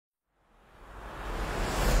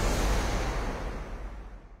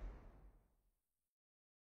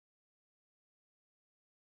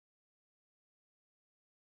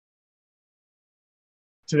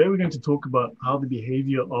Today we're going to talk about how the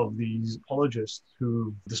behavior of these apologists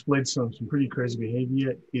who displayed some pretty crazy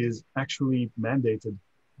behavior is actually mandated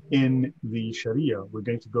in the Sharia. We're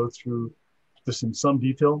going to go through this in some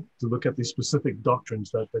detail to look at the specific doctrines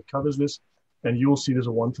that covers this. And you will see there's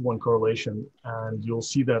a one-to-one correlation, and you'll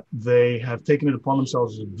see that they have taken it upon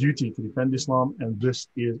themselves as a duty to defend Islam. And this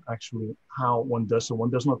is actually how one does. So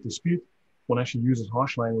one does not dispute. One actually uses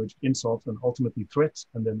harsh language, insults, and ultimately threats,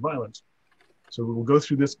 and then violence. So we will go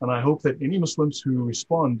through this, and I hope that any Muslims who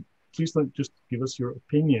respond, please don't just give us your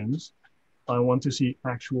opinions. I want to see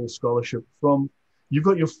actual scholarship from, you've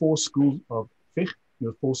got your 4 schools of fiqh,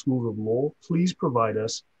 your 4 schools of law. Please provide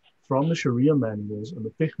us from the Sharia manuals and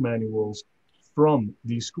the fiqh manuals from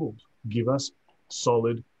these schools. Give us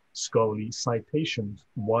solid scholarly citations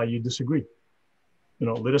why you disagree.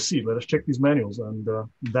 Let us see, let us check these manuals, and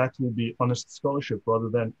that will be honest scholarship rather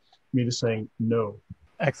than me just saying no.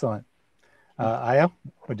 Excellent. Ayo,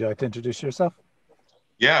 would you like to introduce yourself?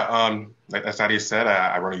 Yeah, as Thaddeus said,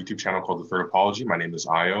 I run a YouTube channel called The Third Apology. My name is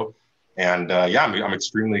Ayo. And I'm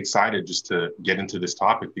extremely excited just to get into this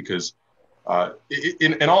topic because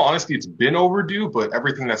in all honesty, it's been overdue, but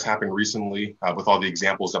everything that's happened recently with all the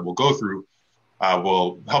examples that we'll go through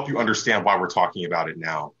will help you understand why we're talking about it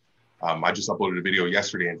now. I just uploaded a video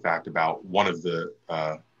yesterday, in fact, about one of the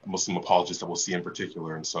Muslim apologists that we'll see in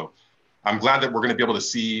particular. And so I'm glad that we're going to be able to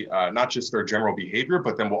see not just their general behavior,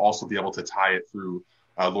 but then we'll also be able to tie it through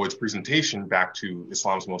Lloyd's presentation back to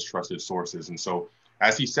Islam's most trusted sources. And so,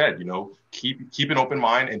 as he said, keep an open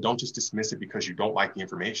mind and don't just dismiss it because you don't like the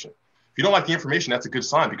information. If you don't like the information, that's a good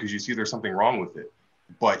sign because you see there's something wrong with it.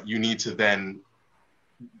 But you need to then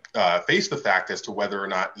face the fact as to whether or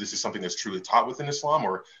not this is something that's truly taught within Islam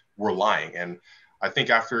or we're lying. And I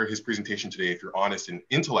think after his presentation today, if you're honest and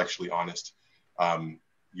intellectually honest,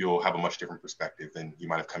 you'll have a much different perspective than you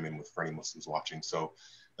might have come in with for any Muslims watching. So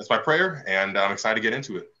that's my prayer, and I'm excited to get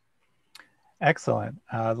into it. Excellent.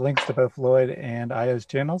 Links to both Lloyd and Ayo's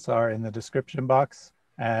channels are in the description box.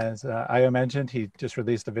 As Ayo mentioned, he just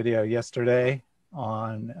released a video yesterday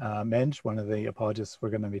on MENJ, one of the apologists we're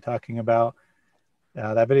going to be talking about.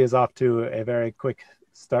 That video is off to a very quick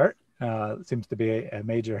start. It seems to be a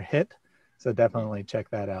major hit, so definitely check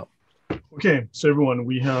that out. Okay, so everyone,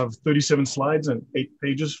 we have 37 slides and 8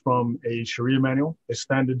 pages from a Sharia manual, a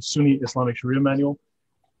standard Sunni Islamic Sharia manual.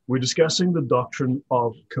 We're discussing the doctrine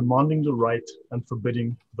of commanding the right and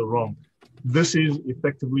forbidding the wrong. This is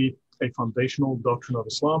effectively a foundational doctrine of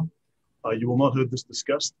Islam. You will not hear this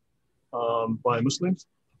discussed by Muslims,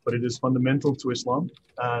 but it is fundamental to Islam,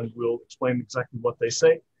 and we'll explain exactly what they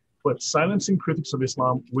say. But silencing critics of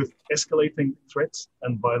Islam with escalating threats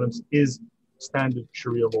and violence is standard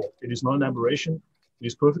Sharia law. It is not an aberration. It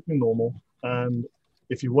is perfectly normal. And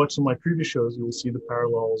if you watch some of my previous shows, you will see the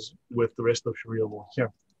parallels with the rest of Sharia law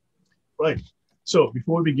here. Right. So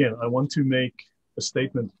before we begin, I want to make a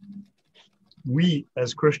statement. We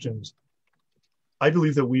as Christians, I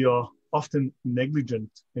believe that we are often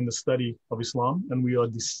negligent in the study of Islam, and we are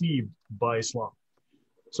deceived by Islam.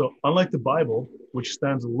 So unlike the Bible, which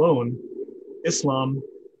stands alone, Islam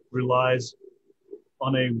relies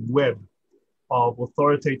on a web of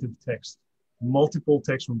authoritative text, multiple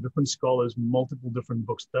texts from different scholars, multiple different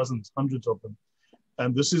books, dozens, hundreds of them.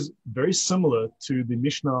 And this is very similar to the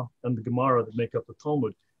Mishnah and the Gemara that make up the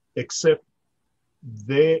Talmud, except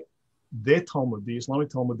their Talmud, the Islamic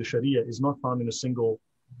Talmud, the Sharia, is not found in a single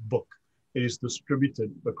book. It is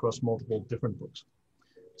distributed across multiple different books.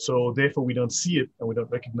 So therefore, we don't see it and we don't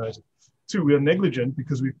recognize it. 2, we are negligent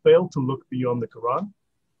because we fail to look beyond the Quran.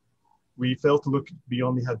 We fail to look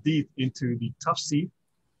beyond the Hadith into the Tafsir,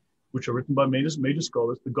 which are written by major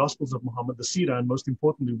scholars, the Gospels of Muhammad, the Sirah, and most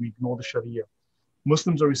importantly, we ignore the Sharia.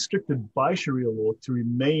 Muslims are restricted by Sharia law to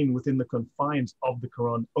remain within the confines of the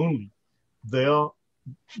Quran only. They are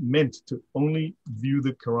meant to only view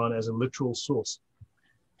the Quran as a literal source.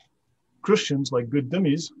 Christians, like good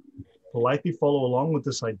dhimmis, politely follow along with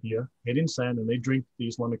this idea, head in sand, and they drink the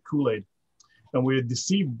Islamic Kool-Aid. And we're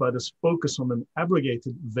deceived by this focus on an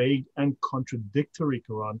abrogated, vague, and contradictory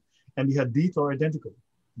Quran. And the Hadith are identical.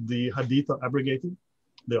 The Hadith are abrogated,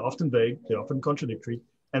 they're often vague, they're often contradictory,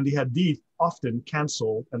 and the Hadith often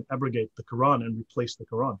cancel and abrogate the Quran and replace the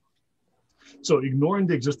Quran. So ignoring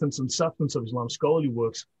the existence and substance of Islam's scholarly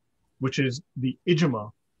works, which is the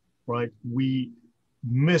ijma, right? We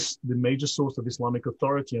miss the major source of Islamic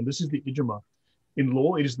authority, and this is the ijma. In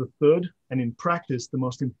law, it is the third, and in practice, the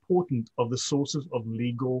most important of the sources of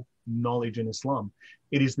legal knowledge in Islam.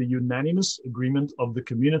 It is the unanimous agreement of the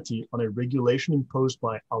community on a regulation imposed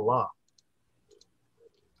by Allah.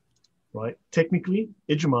 right? Technically,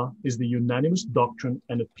 ijma is the unanimous doctrine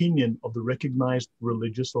and opinion of the recognized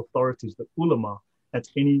religious authorities, the ulama, at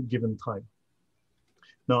any given time.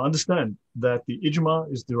 Now understand that the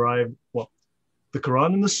ijma is derived, well, the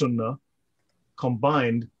Quran and the Sunnah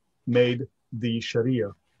combined made the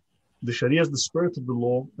Sharia. The Sharia is the spirit of the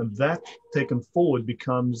law, and that taken forward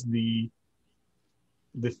becomes the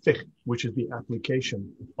fiqh, which is the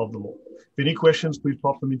application of the law. If any questions, please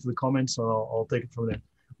pop them into the comments and I'll take it from there.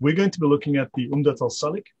 We're going to be looking at the Umdat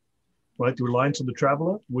al-Salik, right? The Reliance of the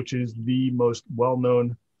Traveler, which is the most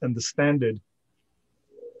well-known and the standard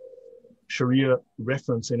Sharia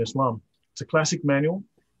reference in Islam. It's a classic manual.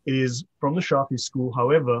 It is from the Shafi school.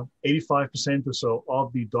 However, 85% or so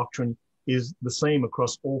of the doctrine is the same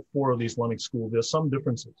across all four of the Islamic schools. There are some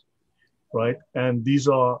differences, right? And these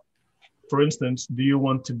are, for instance, do you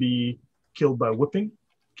want to be killed by whipping,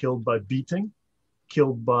 killed by beating,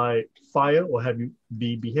 killed by fire, or have you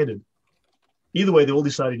be beheaded? Either way, they all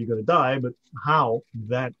decided you're going to die, but how,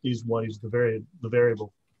 that is what is the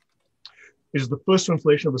variable. It is the first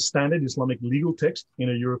translation of a standard Islamic legal text in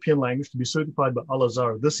a European language to be certified by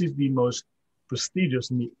Al-Azhar. This is the most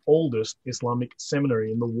prestigious and the oldest Islamic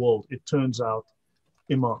seminary in the world. It turns out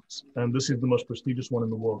imams, and this is the most prestigious one in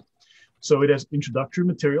the world. So it has introductory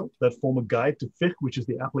material that form a guide to fiqh, which is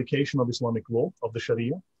the application of Islamic law, of the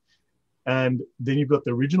Sharia. And then you've got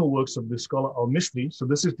the original works of the scholar Al-Misri. So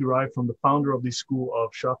this is derived from the founder of the school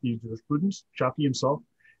of Shafi'i jurisprudence, Shafi'i himself,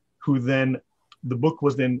 who then, the book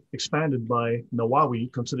was then expanded by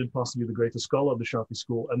Nawawi, considered possibly the greatest scholar of the Shafi'i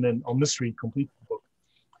school, and then Al-Misri completed the book.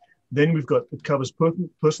 Then we've got, it covers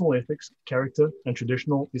personal ethics, character, and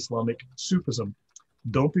traditional Islamic Sufism.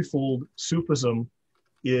 Don't be fooled, Sufism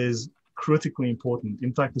is critically important.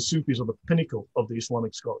 In fact, the Sufis are the pinnacle of the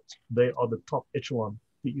Islamic scholars. They are the top echelon,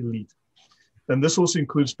 the elite. And this also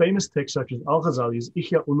includes famous texts such as Al-Ghazali's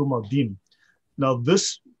Ihya Ulum al-Din. Now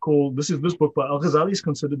this book by Al-Ghazali is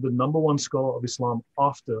considered the #1 scholar of Islam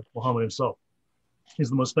after Muhammad himself. He's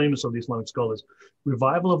the most famous of the Islamic scholars.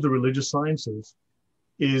 Revival of the religious sciences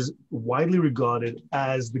is widely regarded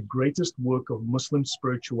as the greatest work of Muslim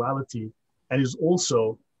spirituality, and is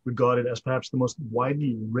also regarded as perhaps the most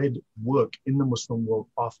widely read work in the Muslim world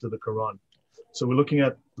after the Quran. So we're looking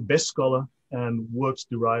at the best scholar and works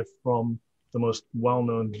derived from the most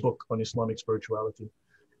well-known book on Islamic spirituality.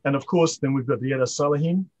 And of course, then we've got Riyad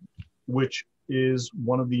as-Salihin, which is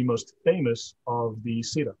one of the most famous of the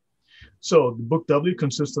Sirah. So the book W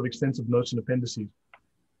consists of extensive notes and appendices,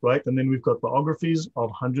 right? And then we've got biographies of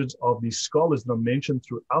hundreds of these scholars that are mentioned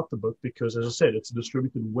throughout the book, because as I said, it's a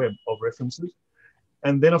distributed web of references.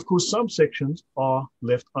 And then of course, some sections are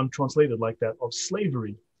left untranslated, like that of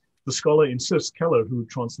slavery. The scholar insists, Keller, who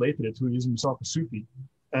translated it, who is himself a Sufi,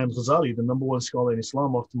 and Ghazali, the #1 scholar in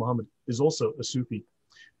Islam after Muhammad, is also a Sufi.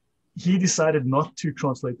 He decided not to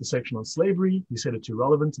translate the section on slavery. He said it's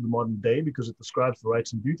irrelevant to the modern day because it describes the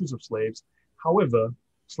rights and duties of slaves. However,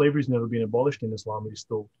 slavery has never been abolished in Islam. It is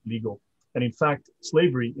still legal. And in fact,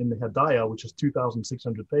 slavery in the Hadaya, which is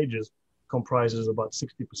 2,600 pages, comprises about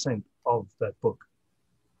 60% of that book.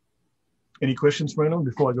 Any questions, Reno,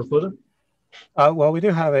 before I go further? Well, we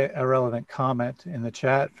do have a relevant comment in the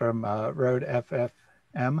chat from Road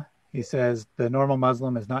FFM. He says, the normal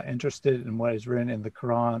Muslim is not interested in what is written in the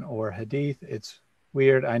Quran or Hadith. It's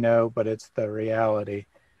weird, I know, but it's the reality.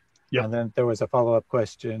 Yeah. And then there was a follow-up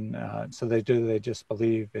question. So they just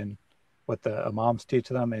believe in what the imams teach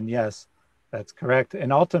them? And yes, that's correct.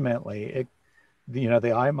 And ultimately,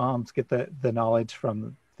 the imams get the knowledge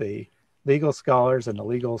from the legal scholars, and the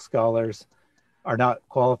legal scholars are not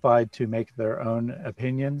qualified to make their own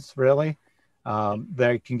opinions, really.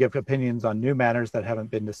 They can give opinions on new matters that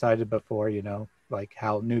haven't been decided before, like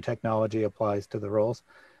how new technology applies to the rules,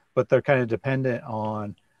 but they're kind of dependent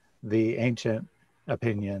on the ancient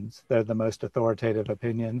opinions. They're the most authoritative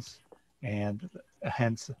opinions, and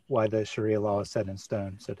hence why the Sharia law is set in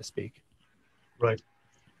stone, so to speak. Right.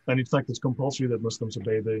 And in fact, it's compulsory that Muslims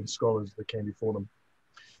obey the scholars that came before them.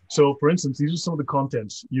 So for instance, these are some of the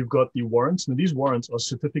contents. You've got the warrants, and these warrants are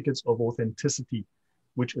certificates of authenticity,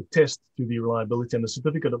 which attest to the reliability. And the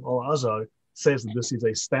certificate of Al-Azhar says that this is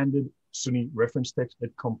a standard Sunni reference text.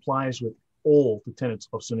 It complies with all the tenets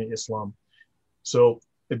of Sunni Islam. So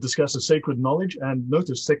it discusses sacred knowledge, and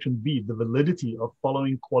notice section B, the validity of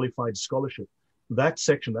following qualified scholarship. That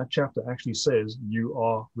section, that chapter actually says you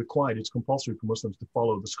are required, it's compulsory for Muslims to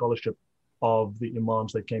follow the scholarship of the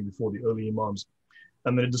imams that came before, the early imams.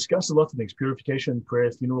 And then it discusses a lot of things: purification,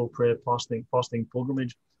 prayer, funeral prayer, fasting,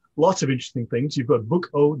 pilgrimage, lots of interesting things. You've got Book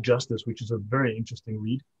O, Justice, which is a very interesting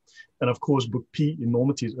read. And of course, Book P,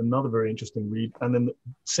 Enormity, is another very interesting read. And then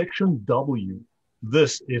section W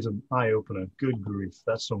This is an eye-opener. Good grief.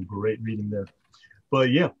 That's some great reading there.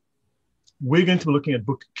 But yeah, we're going to be looking at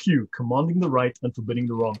book Q, Commanding the Right and Forbidding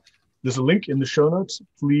the Wrong. There's a link in the show notes.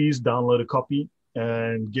 Please download a copy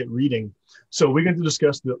and get reading. So we're going to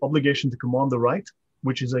discuss the obligation to command the right,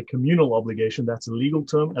 which is a communal obligation. That's a legal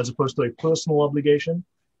term, as opposed to a personal obligation.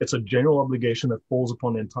 It's a general obligation that falls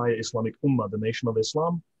upon the entire Islamic Ummah, the nation of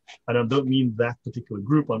Islam. And I don't mean that particular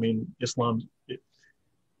group. I mean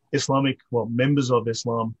members of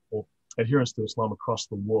Islam or adherents to Islam across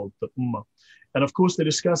the world, the Ummah. And of course, they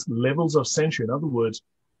discuss levels of censure. In other words,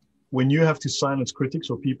 when you have to silence critics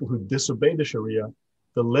or people who disobey the Sharia,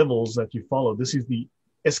 the levels that you follow, this is the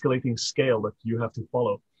escalating scale that you have to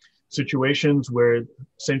follow. Situations where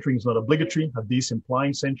censoring is not obligatory, hadiths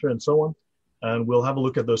implying censure, and so on. And we'll have a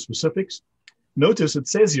look at those specifics. Notice it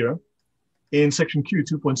says here in section Q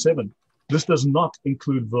 2.7, this does not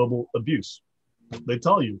include verbal abuse. They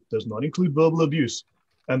tell you, does not include verbal abuse.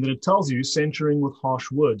 And then it tells you censuring with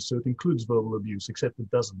harsh words. So it includes verbal abuse, except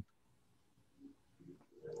it doesn't.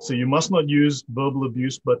 So you must not use verbal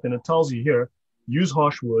abuse, but then it tells you here, use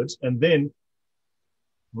harsh words, and then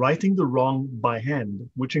righting the wrong by hand,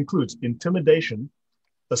 which includes intimidation,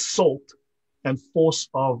 assault, and force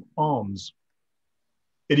of arms.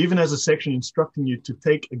 It even has a section instructing you to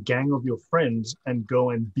take a gang of your friends and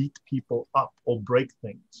go and beat people up or break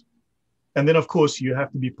things. And then, of course, you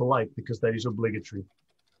have to be polite because that is obligatory.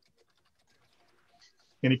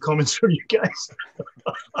 Any comments from you guys?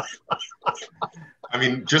 I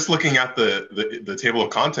mean, just looking at the table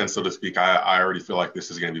of contents, so to speak, I already feel like this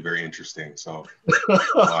is going to be very interesting. So,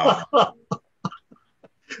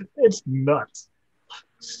 it's nuts.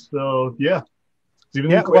 So, yeah.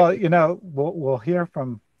 Yeah, well, you know, we'll hear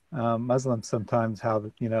from Muslims sometimes how,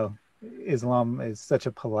 you know, Islam is such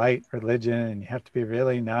a polite religion and you have to be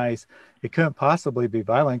really nice. It couldn't possibly be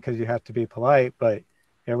violent because you have to be polite, but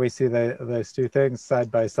here we see those two things side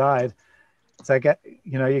by side. It's like,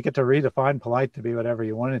 you know, you get to redefine polite to be whatever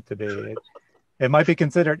you want it to be. It might be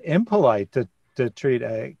considered impolite to treat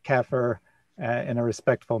a kafir in a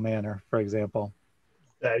respectful manner, for example.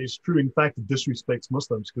 That is true. In fact, it disrespects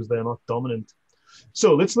Muslims because they're not dominant.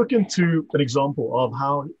 So let's look into an example of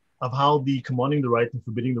how the commanding the right and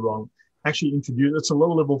forbidding the wrong actually introduced. It's a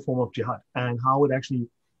low-level form of jihad, and how it actually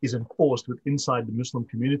is enforced inside the Muslim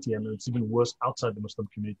community, and it's even worse outside the Muslim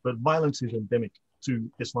community. But violence is endemic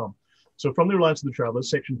to Islam. So from the Reliance of the Traveler,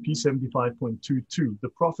 section P75.22, the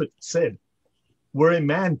Prophet said, were a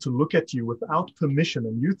man to look at you without permission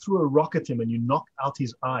and you threw a rock at him and you knocked out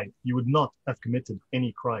his eye, you would not have committed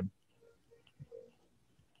any crime.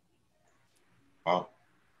 Wow.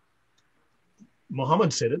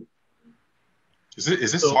 Muhammad said it. Is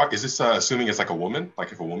this assuming it's like a woman?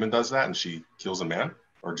 Like if a woman does that and she kills a man,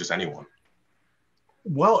 or just anyone?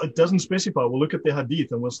 Well, it doesn't specify. We'll look at the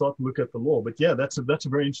hadith and we'll start to look at the law. But yeah, that's a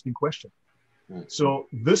very interesting question. Mm-hmm. So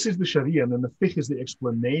this is the Sharia, and then the fiqh is the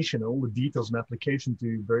explanation and all the details and application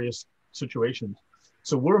to various situations.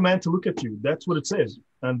 So we're a man to look at you. That's what it says.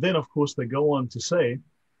 And then, of course, they go on to say,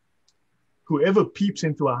 whoever peeps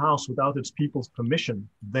into a house without its people's permission,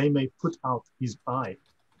 they may put out his eye.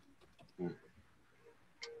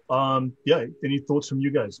 Yeah, any thoughts from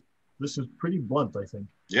you guys? This is pretty blunt, I think.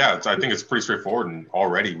 Yeah, I think it's pretty straightforward, and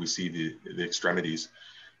already we see the extremities.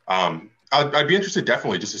 I'd be interested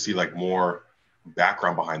definitely just to see like more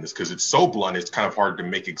background behind this, because it's so blunt, it's kind of hard to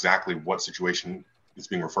make exactly what situation it's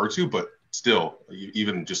being referred to, but still,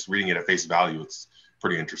 even just reading it at face value, it's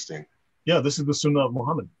pretty interesting. Yeah, this is the Sunnah of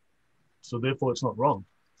Muhammad. So therefore, it's not wrong.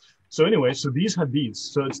 So anyway, so these hadiths,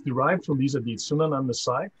 so it's derived from these hadiths, Sunan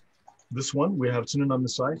an-Nasai. This one, we have Sunan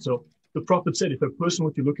an-Nasai. So the Prophet said, if a person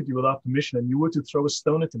were to look at you without permission and you were to throw a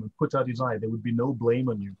stone at him and put out his eye, there would be no blame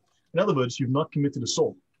on you. In other words, you've not committed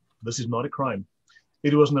assault. This is not a crime.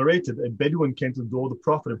 It was narrated, a Bedouin came to the door of the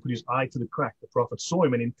Prophet and put his eye to the crack. The Prophet saw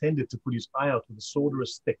him and intended to put his eye out with a sword or a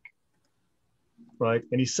stick. Right?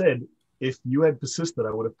 And he said, if you had persisted,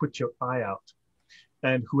 I would have put your eye out.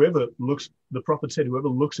 And whoever looks, the Prophet said, whoever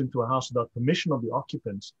looks into a house without permission of the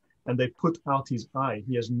occupants and they put out his eye,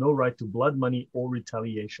 he has no right to blood money or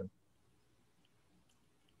retaliation.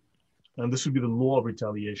 And this would be the law of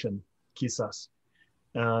retaliation, qisas.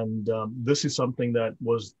 And this is something that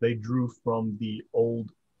they drew from the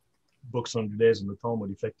old books on Judaism, the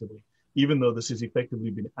Talmud, effectively, even though this has effectively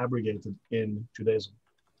been abrogated in Judaism.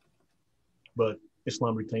 But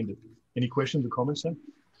Islam retained it. Any questions or comments, Sam?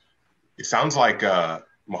 It sounds like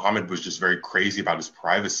Muhammad was just very crazy about his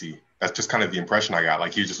privacy. That's just kind of the impression I got.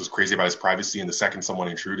 Like he just was crazy about his privacy, and the second someone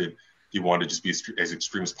intruded, he wanted to just be as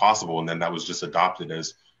extreme as possible, and then that was just adopted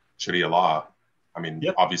as Sharia law. I mean,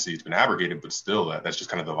 Yep. obviously it's been abrogated, but still, that's just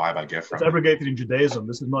kind of the vibe I get from It's it. abrogated in Judaism.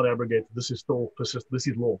 This is not abrogated. This is still persistent. This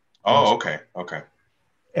is law. Oh, okay, okay.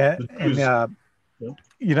 And Yeah.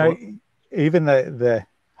 you know, even the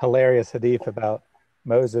hilarious hadith about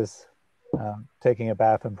Moses taking a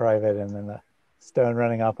bath in private and then the stone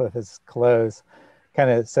running off of his clothes kind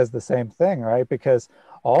of says the same thing, right? Because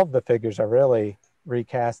all of the figures are really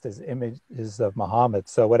recast as images of Muhammad.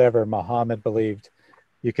 So whatever Muhammad believed,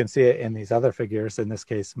 you can see it in these other figures, in this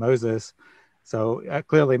case, Moses. So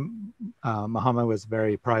clearly, Muhammad was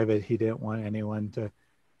very private. He didn't want anyone to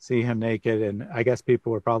see him naked. And I guess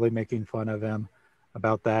people were probably making fun of him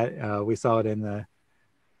about that. We saw it in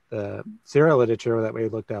the Syria literature that we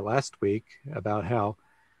looked at last week about how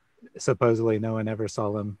supposedly no one ever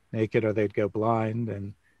saw them naked or they'd go blind.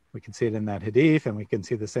 And we can see it in that hadith, and we can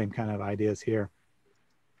see the same kind of ideas here.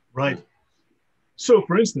 Right. So,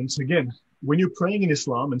 for instance, again, when you're praying in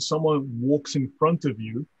Islam and someone walks in front of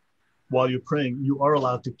you while you're praying, you are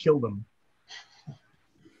allowed to kill them.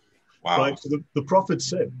 Wow. Right? So the Prophet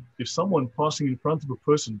said, if someone passing in front of a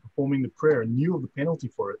person performing the prayer knew of the penalty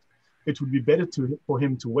for it, it would be better for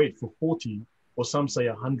him to wait for 40 or some say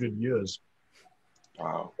 100 years.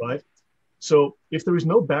 Wow. Right? So if there is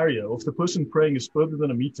no barrier, or if the person praying is further than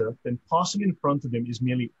a meter, then passing in front of him is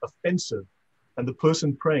merely offensive, and the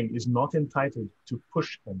person praying is not entitled to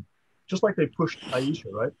push him, just like they pushed Aisha,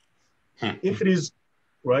 right? If it is,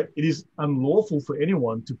 right, it is unlawful for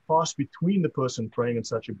anyone to pass between the person praying in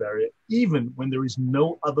such a barrier, even when there is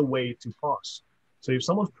no other way to pass. So if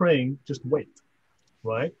someone's praying, just wait,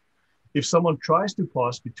 right? If someone tries to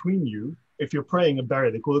pass between you, if you're praying a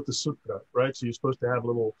barrier, they call it the sutra, right? So you're supposed to have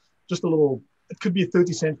just a little, it could be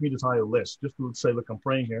 30 centimeters high or less, just to say, look, I'm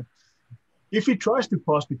praying here. If he tries to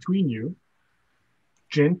pass between you,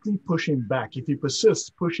 gently push him back. If he persists,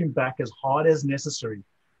 push him back as hard as necessary,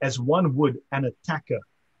 as one would an attacker.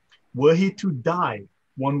 Were he to die,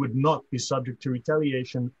 one would not be subject to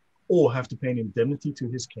retaliation or have to pay an indemnity to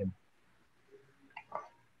his kin.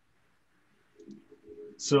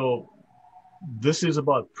 So this is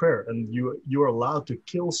about prayer, and you're allowed to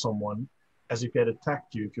kill someone as if he had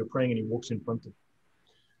attacked you if you're praying and he walks in front of you.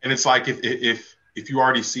 And it's like if you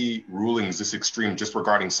already see rulings this extreme just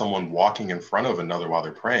regarding someone walking in front of another while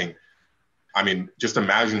they're praying, I mean, just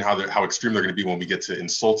imagine how extreme they're going to be when we get to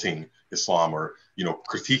insulting Islam or,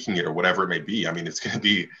 critiquing it or whatever it may be. I mean, it's going to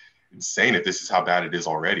be insane if this is how bad it is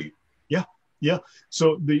already. Yeah.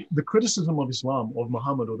 So the criticism of Islam, of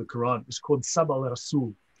Muhammad or the Quran, is called Sab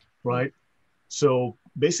al-Rasul, right? So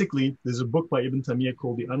basically, there's a book by Ibn Taymiyyah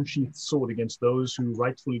called The Unsheathed Sword Against Those Who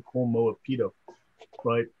Rightfully Call Mo a pedo,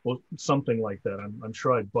 right? Or something like that. I'm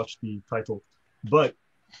sure I botched the title. But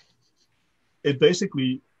it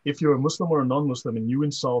basically, if you're a Muslim or a non-Muslim and you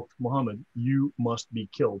insult Muhammad, you must be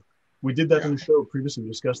killed. We did that in the show previously. We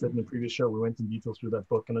discussed that in the previous show. We went in detail through that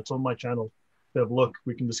book, and it's on my channel. Have a look.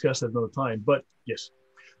 We can discuss that another time. But yes.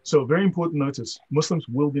 So very important notice. Muslims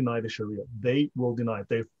will deny the Sharia. They will deny it.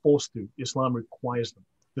 They're forced to. Islam requires them.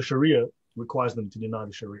 The Sharia requires them to deny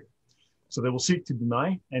the Sharia. So they will seek to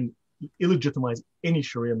deny and illegitimize any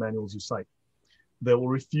Sharia manuals you cite. They will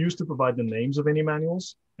refuse to provide the names of any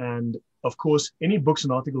manuals. And of course, any books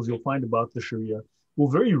and articles you'll find about the Sharia will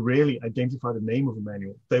very rarely identify the name of a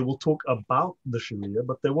manual. They will talk about the Sharia,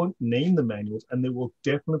 but they won't name the manuals, and they will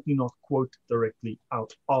definitely not quote directly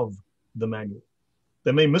out of the manual.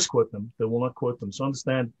 They may misquote them. They will not quote them. So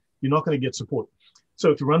understand, you're not going to get support.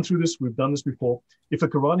 So to run through this, we've done this before. If a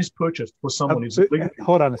Quran is purchased for someone who's obligatory...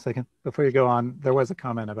 Hold on a second. Before you go on, there was a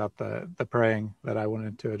comment about the praying that I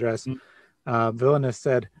wanted to address. Villainous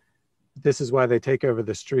said, this is why they take over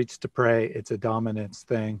the streets to pray. It's a dominance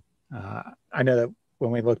thing. I know that when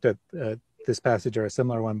we looked at this passage or a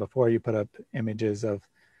similar one before, you put up images of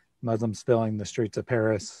Muslims filling the streets of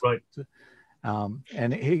Paris. Right.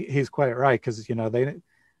 And he's quite right, because,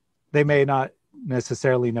 they may not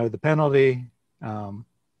necessarily know the penalty.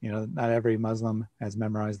 Not every Muslim has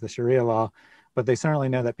memorized the Sharia law, but they certainly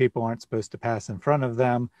know that people aren't supposed to pass in front of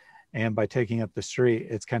them. And by taking up the street,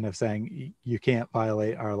 it's kind of saying you can't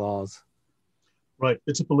violate our laws. Right.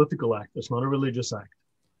 It's a political act. It's not a religious act.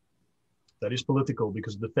 That is political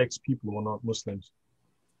because it affects people who are not Muslims.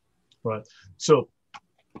 Right. So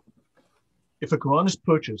if a Quran is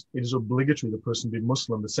purchased, it is obligatory the person be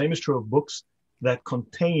Muslim. The same is true of books that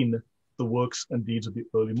contain the works and deeds of the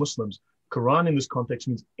early Muslims. Quran in this context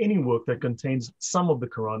means any work that contains some of the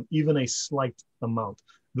Quran, even a slight amount.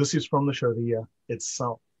 This is from the Sharia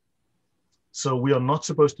itself. So we are not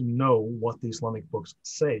supposed to know what the Islamic books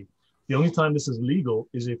say. The only time this is legal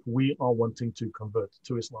is if we are wanting to convert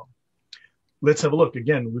to Islam. Let's have a look.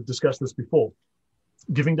 Again, we've discussed this before.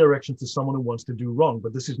 giving directions to someone who wants to do wrong.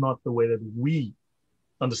 But this is not the way that we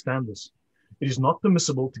understand this. It is not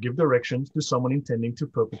permissible to give directions to someone intending to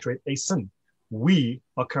perpetrate a sin. We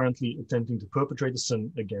are currently attempting to perpetrate a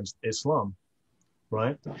sin against Islam,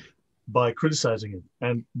 right? By criticizing it,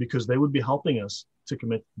 and because they would be helping us to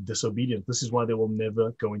commit disobedience. This is why they will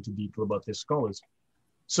never go into detail about their scholars.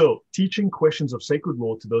 So teaching questions of sacred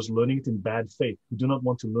law to those learning it in bad faith, who do not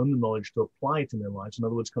want to learn the knowledge to apply it in their lives, in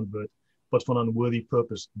other words, convert, but for an unworthy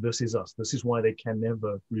purpose. This is us. This is why they can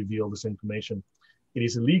never reveal this information. It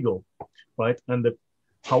is illegal, right?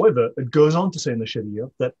 However, it goes on to say in the Sharia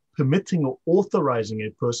that permitting or authorizing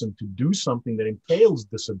a person to do something that entails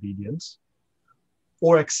disobedience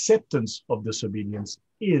or acceptance of disobedience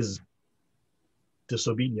is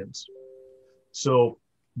disobedience. So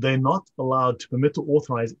they're not allowed to permit or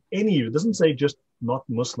authorize any, it doesn't say just not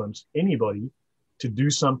Muslims, anybody to do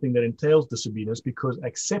something that entails disobedience, because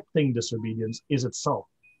accepting disobedience is itself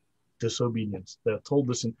disobedience. They're told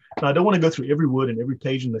this. Now, I don't want to go through every word in every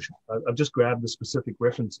page in the, I've just grabbed the specific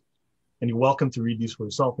reference, and you're welcome to read these for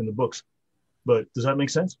yourself in the books. But does that make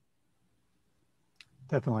sense?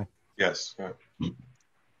 Definitely. Yes. Yeah.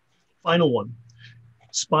 Final one,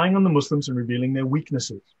 spying on the Muslims and revealing their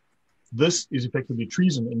weaknesses. This is effectively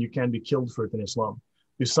treason, and you can be killed for it in Islam.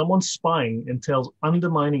 If someone's spying entails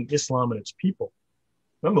undermining Islam and its people,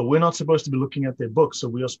 remember, we're not supposed to be looking at their books, so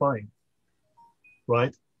we are spying,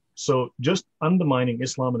 right? So just undermining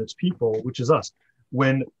Islam and its people, which is us.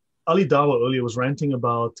 When Ali Dawah earlier was ranting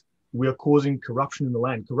about we are causing corruption in the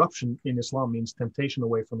land, corruption in Islam means temptation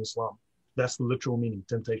away from Islam. That's the literal meaning,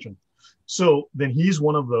 temptation. So then he's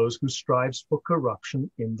one of those who strives for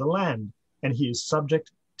corruption in the land, and he is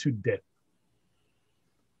subject to death.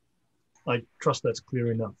 I trust that's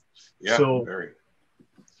clear enough. Yeah, very.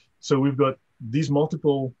 So we've got these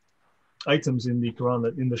multiple items in the Quran,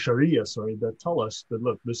 that in the Sharia, that tell us that,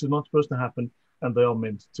 look, this is not supposed to happen, and they are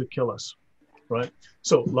meant to kill us, right?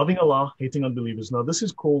 So loving Allah, hating unbelievers. Now this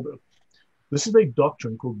is a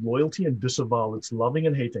doctrine called loyalty and disavowal. It's loving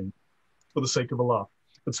and hating for the sake of Allah.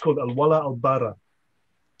 It's called al-wala al-bara.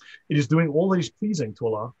 It is doing all that is pleasing to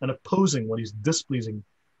Allah and opposing what is displeasing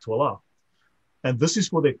to Allah. And this is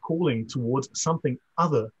for their calling towards something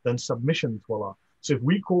other than submission to Allah. So if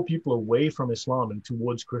we call people away from Islam and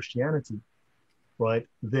towards Christianity, right,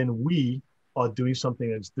 then we are doing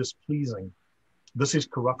something that's displeasing. This is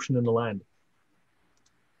corruption in the land.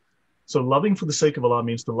 So loving for the sake of Allah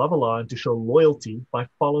means to love Allah and to show loyalty by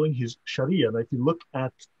following his Sharia. And if you look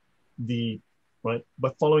at by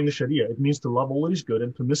following the Sharia, it means to love all that is good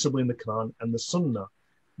and permissible in the Quran and the Sunnah.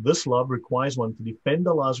 This love requires one to defend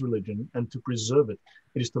Allah's religion and to preserve it.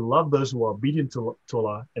 It is to love those who are obedient to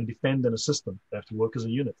Allah and defend and assist them. They have to work as a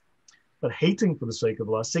unit. But hating for the sake of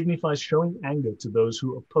Allah signifies showing anger to those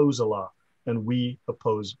who oppose Allah, and we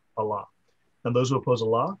oppose Allah. And those who oppose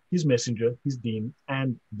Allah, his messenger, his deen,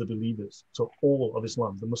 and the believers. So all of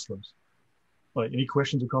Islam, the Muslims. All right, any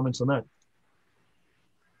questions or comments on that?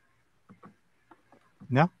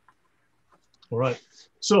 No. All right.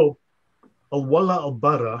 So al-wala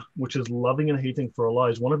al-bara, which is loving and hating for Allah,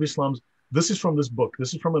 is one of Islam's, this is from this book.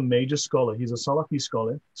 This is from a major scholar. He's a Salafi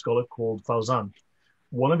scholar called Fawzan.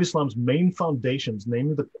 One of Islam's main foundations,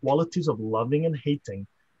 namely the qualities of loving and hating,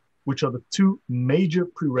 which are the two major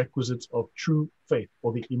prerequisites of true faith,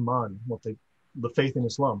 or the iman, the faith in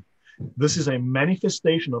Islam. This is a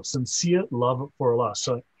manifestation of sincere love for Allah.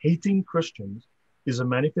 So hating Christians is a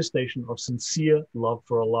manifestation of sincere love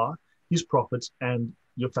for Allah, his prophets, and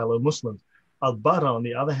your fellow Muslims. Al-bara, on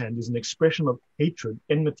the other hand, is an expression of hatred,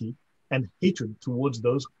 enmity, and hatred towards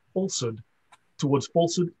falsehood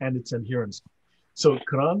and its adherents. So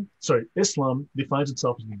Islam defines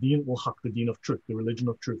itself as the deen ul-haq, the deen of truth, the religion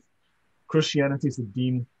of truth. Christianity is the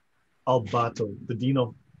deen al-batil, the deen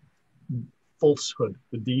of falsehood,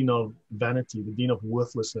 the deen of vanity, the deen of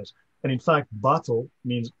worthlessness. And in fact, batil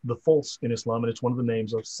means the false in Islam, and it's one of the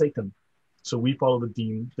names of Satan. So we follow the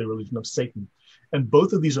deen, the religion of Satan. And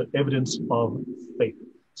both of these are evidence of faith.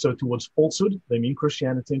 So towards falsehood, they mean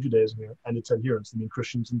Christianity and Judaism here, and its adherents, they mean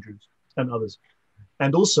Christians and Jews and others.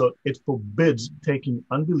 And also it forbids taking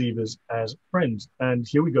unbelievers as friends. And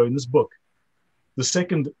here we go in this book. The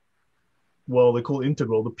second, they call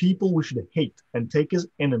integral, the people we should hate and take as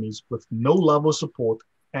enemies with no love or support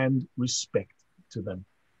and respect to them.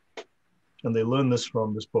 And they learn this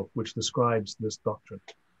from this book, which describes this doctrine.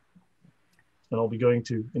 And I'll be going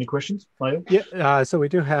to, any questions, Ayo? Yeah, so we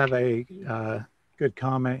do have a good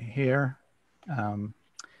comment here from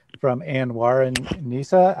Anwar and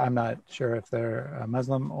Nisa. I'm not sure if they're a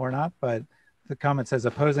Muslim or not, but the comment says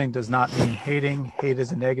opposing does not mean hating. Hate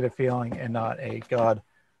is a negative feeling and not a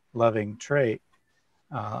God-loving trait.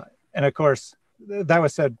 And of course, that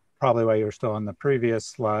was said probably while you were still on the previous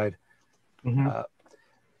slide.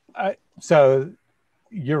 So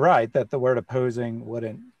you're right that the word opposing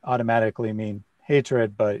wouldn't automatically mean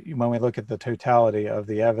hatred, but when we look at the totality of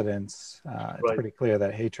the evidence, it's pretty clear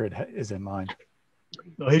that hatred is in mind.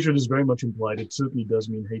 No, hatred is very much implied. It certainly does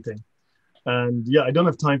mean hating. And yeah, I don't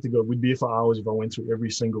have time to go. We'd be here for hours if I went through every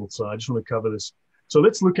single. So I just want to cover this. So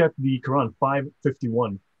let's look at the Quran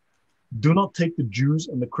 5:51. Do not take the Jews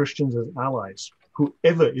and the Christians as allies.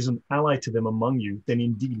 Whoever is an ally to them among you, then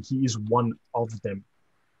indeed he is one of them.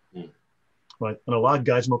 Right? And Allah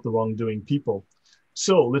guides not the wrongdoing people.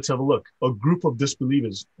 So let's have a look. A group of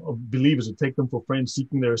disbelievers, of believers who take them for friends,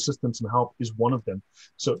 seeking their assistance and help is one of them.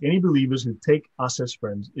 So any believers who take us as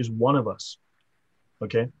friends is one of us.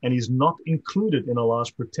 Okay? And he's not included in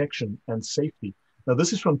Allah's protection and safety. Now,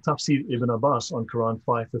 this is from Tafsir Ibn Abbas on Quran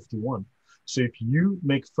 5:51. So if you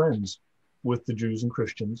make friends with the Jews and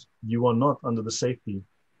Christians, you are not under the safety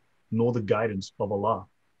nor the guidance of Allah.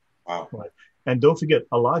 Wow. Right? And don't forget,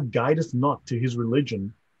 Allah guideth not to his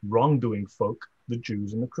religion wrongdoing folk, the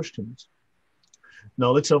Jews and the Christians.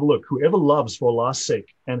 Now let's have a look. Whoever loves for Allah's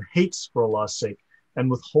sake and hates for Allah's sake and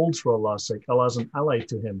withholds for Allah's sake, Allah is an ally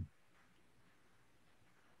to him.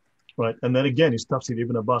 Right? And then again is Tafsir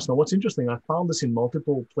Ibn Abbas. Now what's interesting, I found this in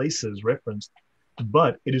multiple places referenced,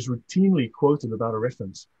 but it is routinely quoted without a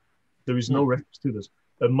reference. There is no reference to this.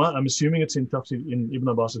 I'm assuming it's in Tafsir in Ibn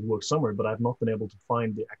Abbas's work somewhere, but I've not been able to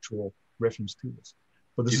find the actual reference to this.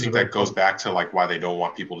 But this do you think that goes back to like why they don't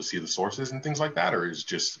want people to see the sources and things like that, or is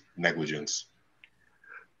just negligence?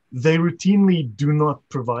 They routinely do not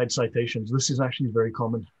provide citations. This is actually very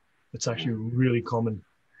common. It's actually really common.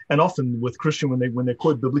 And often with Christian, when they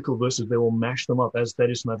quote biblical verses, they will mash them up, as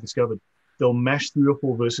Thaddeus and I've discovered. They'll mash 3 or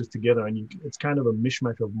 4 verses together, and it's kind of a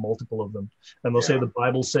mishmash of multiple of them. And they'll say the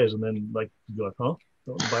Bible says, and then like you're like, huh?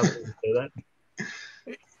 The Bible doesn't say that.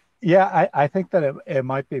 Yeah, I think that it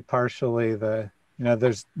might be partially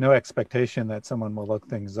there's no expectation that someone will look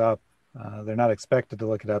things up. They're not expected to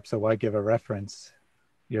look it up, so why give a reference?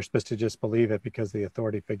 You're supposed to just believe it because the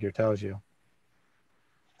authority figure tells you.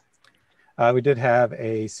 We did have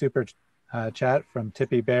a super chat from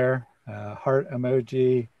Tippy Bear, heart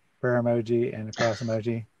emoji, prayer emoji, and a cross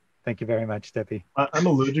emoji. Thank you very much, Tippy. I'm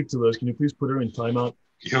allergic to those. Can you please put her in timeout?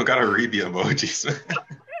 You don't got to read the emojis.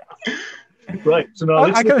 Right. So now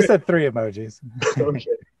I could have said 3 emojis. Okay.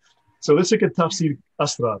 So let's look at Tafsir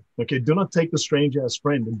Asrar. Okay. Do not take the stranger as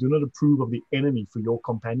friend and do not approve of the enemy for your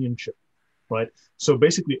companionship. Right. So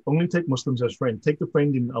basically only take Muslims as friend. Take the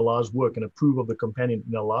friend in Allah's work and approve of the companion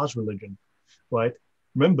in Allah's religion. Right.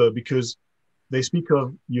 Remember, because they speak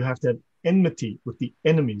of you have to have enmity with the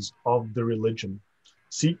enemies of the religion.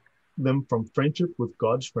 Seek them from friendship with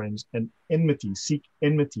God's friends, and enmity, seek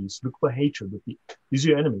enmities, look for hatred with these are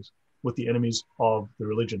your enemies, with the enemies of the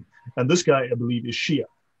religion. And this guy, I believe, is Shia,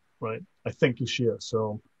 right? I think is Shia.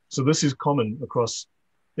 So this is common across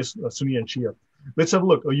Sunni and Shia. Let's have a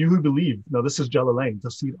look. Are you who believe? Now this is Jalalain,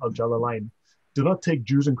 Tafsir al-Jalalain. Do not take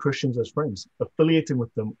Jews and Christians as friends, affiliating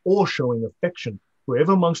with them or showing affection.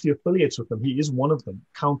 Whoever amongst you affiliates with them, he is one of them,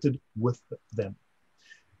 counted with them.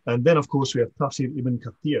 And then, of course, we have Tafsir Ibn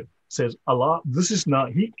Kathir, says Allah,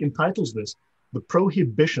 he entitles this, the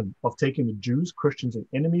prohibition of taking the Jews, Christians, and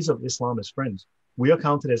enemies of Islam as friends. We are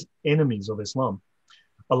counted as enemies of Islam.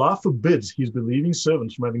 Allah forbids his believing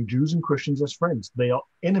servants from having Jews and Christians as friends. They are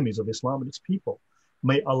enemies of Islam and its people.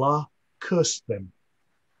 May Allah curse them.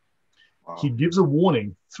 Wow. He gives a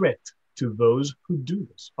warning, threat to those who do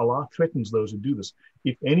this. Allah threatens those who do this.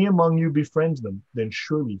 If any among you befriends them, then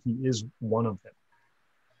surely he is one of them.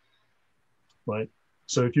 Right?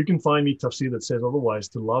 So if you can find me tafsir that says otherwise,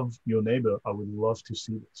 to love your neighbor, I would love to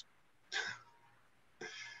see this.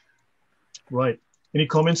 Right. Any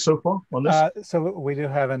comments so far on this? So we do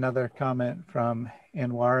have another comment from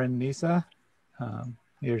Anwarin Nisa.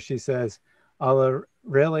 Here she says, Allah,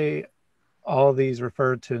 really, all these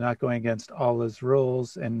refer to not going against Allah's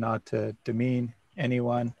rules and not to demean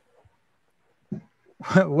anyone.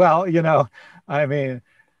 Well, I mean,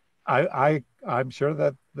 I'm sure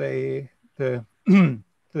that the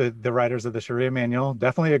writers of the Sharia manual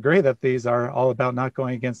definitely agree that these are all about not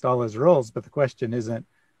going against Allah's rules, but the question isn't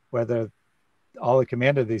whether Allah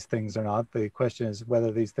commanded these things or not. The question is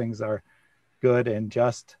whether these things are good and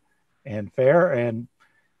just and fair, and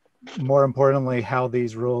more importantly, how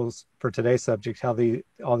these rules for today's subject, how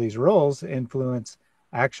all these rules influence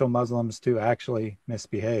actual Muslims to actually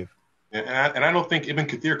misbehave. And I don't think Ibn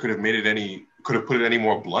Kathir could have put it any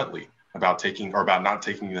more bluntly about not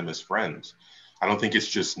taking them as friends. I don't think it's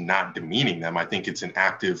just not demeaning them. I think it's an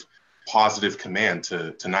active, positive command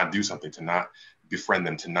to not do something, to not befriend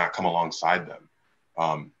them, to not come alongside them.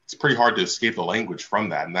 It's pretty hard to escape the language from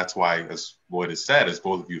that. And that's why, as Lloyd has said, as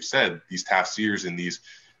both of you have said, these tafsirs and these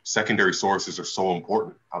secondary sources are so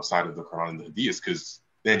important outside of the Quran and the Hadith, because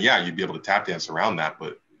then, yeah, you'd be able to tap dance around that,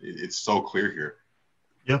 but it's so clear here.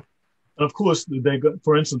 Yeah. And of course, they got,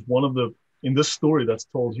 for instance, in this story that's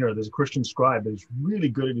told here, there's a Christian scribe that is really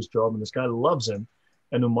good at his job, and this guy loves him.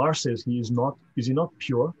 And Umar says, is he not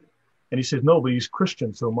pure? And he said, no, but he's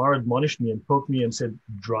Christian. So Umar admonished me and poked me and said,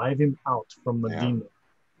 drive him out from Medina.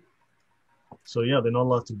 Yeah. So yeah, they're not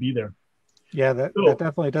allowed to be there. Yeah, that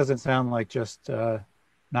definitely doesn't sound like just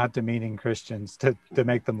not demeaning Christians to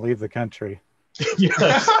make them leave the country.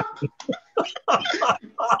 Yes.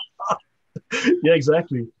 Yeah,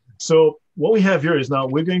 exactly. So what we have here is, now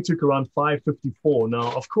we're going to Quran 554.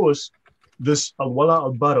 Now, of course, this al-wala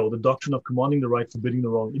al-baro, the doctrine of commanding the right, forbidding the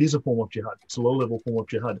wrong, it is a form of jihad. It's a low-level form of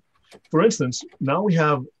jihad. For instance, now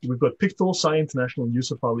we've got Pictorial Sai International and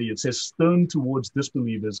Yusuf Ali. It says, stern towards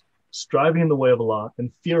disbelievers, striving in the way of Allah,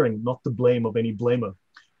 and fearing not the blame of any blamer.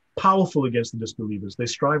 Powerful against the disbelievers. They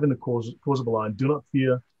strive in the cause of Allah and do not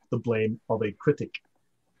fear the blame of a critic.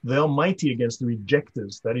 They are mighty against the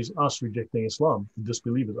rejectors, that is us rejecting Islam, the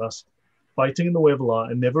disbelievers, us, fighting in the way of Allah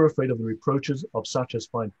and never afraid of the reproaches of such as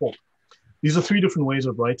find fault. These are three different ways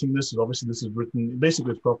of writing this. Obviously, this is written,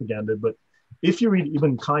 basically it's propaganda, but if you read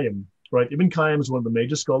Ibn Qayyim, right, Ibn Qayyim is one of the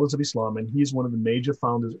major scholars of Islam, and he's one of the major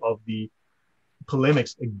founders of the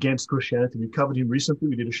polemics against Christianity. We covered him recently.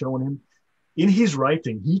 We did a show on him. In his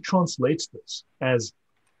writing, he translates this as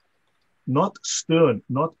not stern,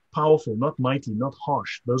 not powerful, not mighty, not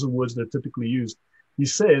harsh. Those are words that are typically used. He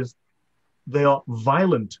says they are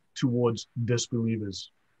violent towards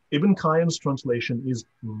disbelievers. Ibn Qayyim's translation is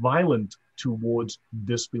violent towards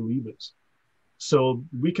disbelievers. So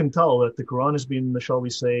we can tell that the Quran has been, shall we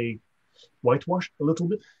say, whitewashed a little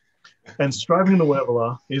bit. And striving in the way of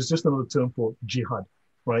Allah is just another term for jihad,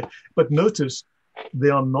 right? But notice, they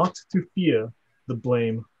are not to fear the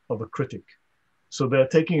blame of a critic. So they're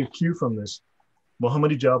taking a cue from this.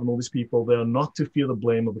 Mohammad Hijab and all these people, they are not to fear the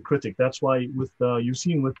blame of a critic. That's why you've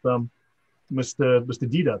seen with Mr.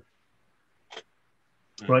 Didat,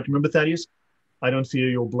 right? Remember Thaddeus? I don't fear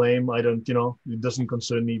your blame. It doesn't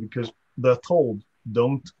concern me, because they're told,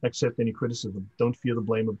 don't accept any criticism. Don't fear the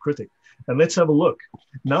blame of a critic. And let's have a look.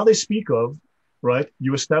 Now they speak of, right,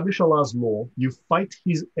 you establish Allah's law, you fight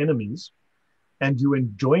his enemies, and you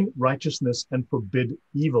enjoin righteousness and forbid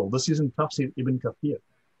evil. This is in Tafsir Ibn Kathir,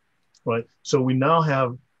 right? So we now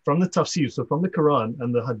have, from the Tafsir, so from the Quran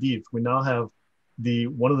and the Hadith, we now have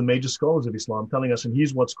one of the major scholars of Islam telling us, and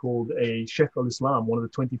he's what's called a Sheikh al-Islam, one of the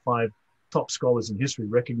 25 top scholars in history,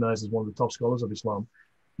 recognized as one of the top scholars of Islam,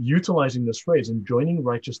 utilizing this phrase, enjoining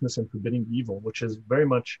righteousness and forbidding evil, which is very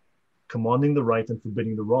much commanding the right and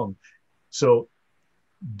forbidding the wrong. So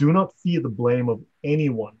do not fear the blame of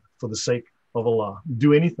anyone for the sake of Allah.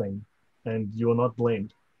 Do anything and you are not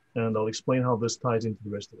blamed. And I'll explain how this ties into the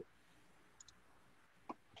rest of it.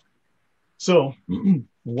 So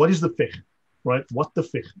what is the fiqh, right? What the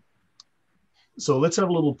fiqh? So let's have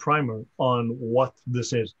a little primer on what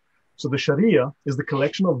this is. So the Sharia is the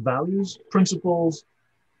collection of values, principles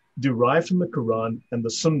derived from the Quran and the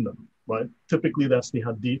Sunnah, right? Typically that's the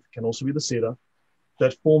Hadith, can also be the Sirah,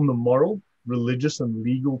 that form the moral, religious and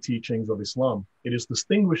legal teachings of Islam. It is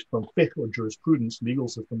distinguished from fiqh or jurisprudence, legal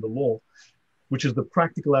system, the law, which is the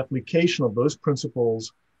practical application of those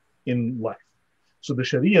principles in life. So the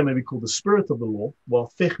Sharia may be called the spirit of the law,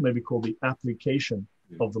 while fiqh may be called the application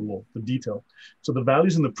of the law, the detail. So the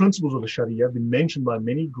values and the principles of the Sharia have been mentioned by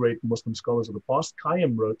many great Muslim scholars of the past.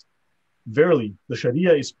 Qayyim wrote, verily, the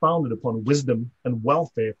Sharia is founded upon wisdom and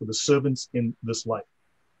welfare for the servants in this life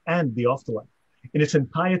and the afterlife. In its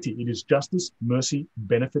entirety, it is justice, mercy,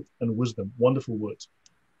 benefit, and wisdom. Wonderful words.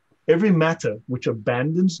 Every matter which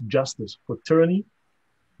abandons justice for tyranny,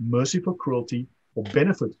 mercy for cruelty, or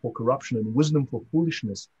benefit for corruption and wisdom for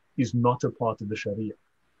foolishness is not a part of the Sharia,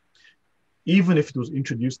 even if it was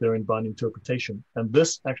introduced therein by an interpretation. And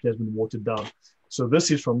this actually has been watered down. So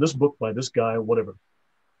this is from this book by this guy, whatever.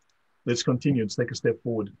 Let's continue. Let's take a step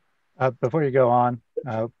forward. Before you go on,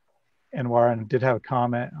 Warren did have a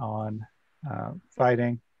comment on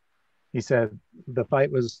fighting. He said the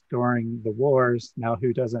fight was during the wars. Now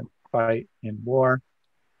who doesn't fight in war?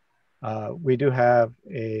 We do have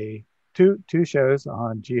two shows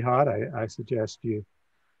on jihad. I suggest you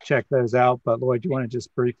check those out. But Lloyd, you want to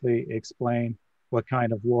just briefly explain what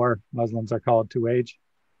kind of war Muslims are called to wage?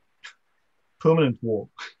 Permanent war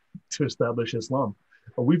to establish Islam.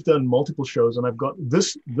 We've done multiple shows, and I've got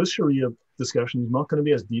this Sharia discussion is not going to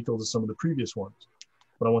be as detailed as some of the previous ones,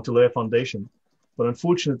 but I want to lay a foundation. But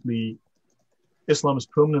unfortunately, Islam is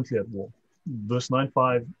permanently at war. Verse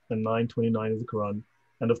 9:5 and 9:29 of the Quran.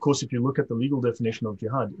 And of course, if you look at the legal definition of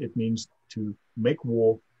jihad, it means to make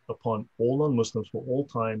war upon all non-Muslims for all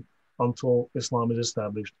time until Islam is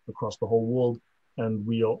established across the whole world and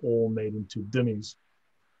we are all made into dhimmis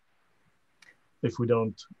if we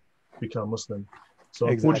don't become Muslim. So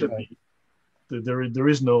unfortunately, there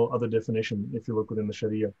is no other definition if you look within the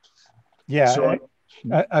Sharia. Yeah, so,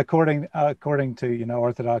 according to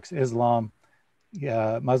Orthodox Islam,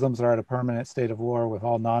 Muslims are at a permanent state of war with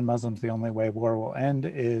all non-Muslims. The only way war will end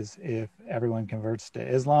is if everyone converts to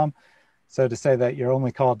Islam. So to say that you're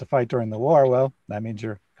only called to fight during the war, well, that means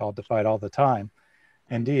you're called to fight all the time.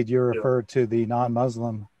 Indeed, you refer to the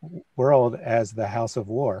non-Muslim world as the house of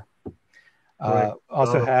war.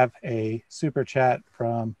 Also have a super chat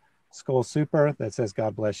from Skull Super that says,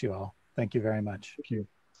 God bless you all. Thank you very much. Thank you.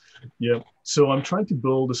 Yeah, so I'm trying to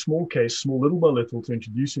build a small case, little by little, to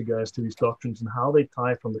introduce you guys to these doctrines and how they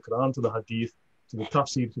tie from the Quran to the Hadith, to the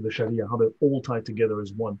Tafsir, to the Sharia, how they all tie together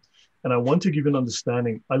as one. And I want to give you an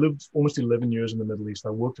understanding. I lived almost 11 years in the Middle East. I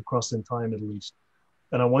worked across the entire Middle East.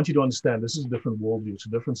 And I want you to understand this is a different worldview. It's a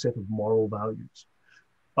different set of moral values.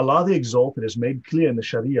 Allah the Exalted has made clear in the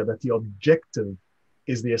Sharia that the objective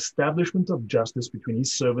is the establishment of justice between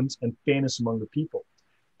his servants and fairness among the people.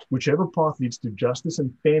 Whichever path leads to justice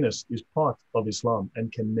and fairness is part of Islam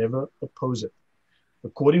and can never oppose it.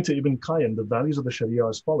 According to Ibn Qayyim, the values of the Sharia are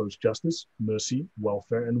as follows: justice, mercy,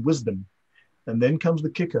 welfare, and wisdom. And then comes the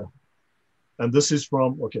kicker. And this is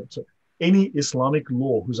from, so any Islamic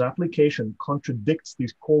law whose application contradicts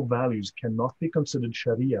these core values cannot be considered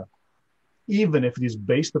Sharia, even if it is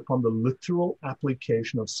based upon the literal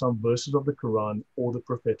application of some verses of the Quran or the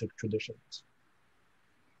prophetic traditions.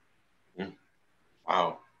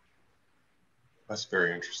 Wow. That's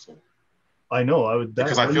very interesting. I know.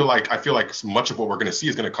 Because I feel like much of what we're going to see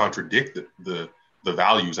is going to contradict the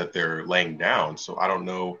values that they're laying down. So I don't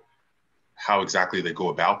know how exactly they go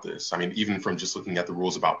about this. I mean, even from just looking at the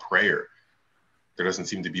rules about prayer, there doesn't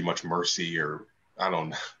seem to be much mercy, or I don't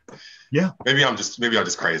know. Yeah. Maybe I'm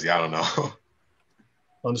just crazy. I don't know.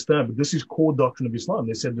 I understand, but this is core doctrine of Islam.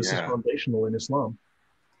 They said this is foundational in Islam,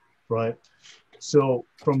 right? So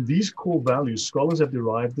from these core values, scholars have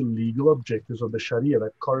derived the legal objectives of the Sharia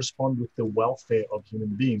that correspond with the welfare of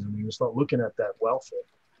human beings. I mean, you start looking at that welfare.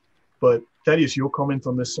 But Thaddeus, your comment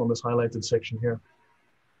on this highlighted section here.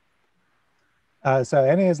 So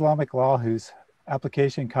any Islamic law whose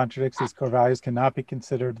application contradicts these core values cannot be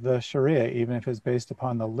considered the Sharia, even if it's based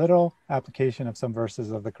upon the literal application of some verses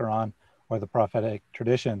of the Quran or the prophetic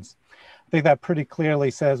traditions. I think that pretty clearly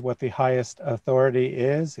says what the highest authority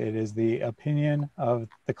is. It is the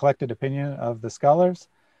collected opinion of the scholars,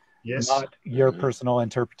 yes, not your personal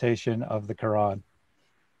interpretation of the Quran.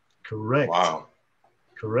 Correct. Wow.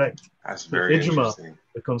 Correct. That's very interesting.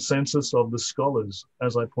 The consensus of the scholars,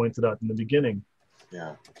 as I pointed out in the beginning.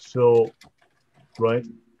 Yeah. So, right.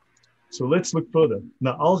 So let's look further.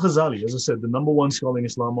 Now, Al-Ghazali, as I said, the number one scholar in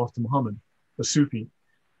Islam after Muhammad, a Sufi,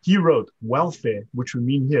 he wrote, welfare, which we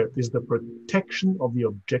mean here, is the protection of the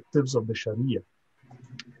objectives of the Sharia.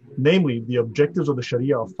 Namely, the objectives of the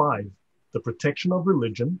Sharia are 5: the protection of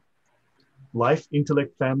religion, life,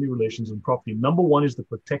 intellect, family relations, and property. Number 1 is the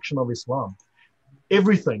protection of Islam.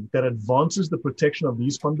 Everything that advances the protection of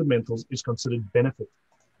these fundamentals is considered benefit.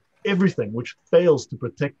 Everything which fails to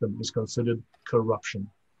protect them is considered corruption.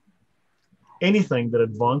 Anything that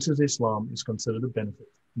advances Islam is considered a benefit,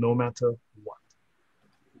 no matter what.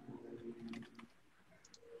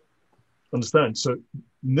 Understand? So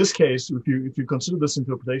in this case, if you consider this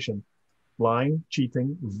interpretation, lying,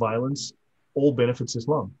 cheating, violence, all benefits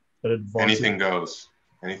Islam. That advances. Anything goes.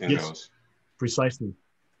 Anything goes. Precisely.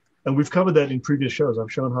 And we've covered that in previous shows.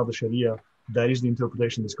 I've shown how the Sharia, that is the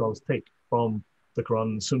interpretation the scholars take from the Quran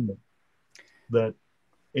and Sunnah, that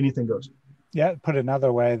anything goes. Yeah, put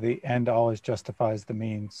another way, the end always justifies the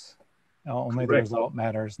means. Only the result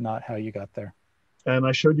matters, not how you got there. And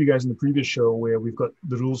I showed you guys in the previous show where we've got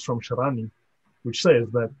the rules from Sharani, which says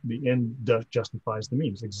that the end justifies the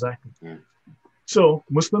means. Exactly. So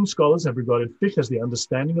Muslim scholars have regarded fiqh as the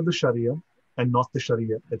understanding of the Sharia and not the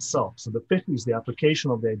Sharia itself. So the fiqh is the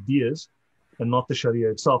application of the ideas and not the Sharia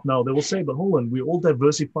itself. Now they will say, but hold on, we're all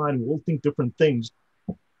diversified and we all think different things.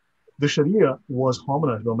 The Sharia was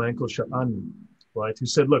harmonized by a man called Sharani, right? Who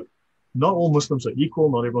said, look, not all Muslims are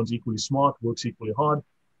equal, not everyone's equally smart, works equally hard.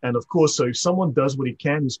 And of course, so if someone does what he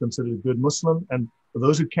can, he's considered a good Muslim. And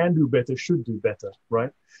those who can do better should do better,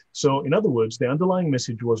 right? So in other words, the underlying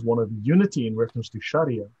message was one of unity in reference to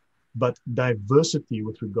Sharia, but diversity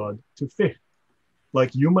with regard to fiqh.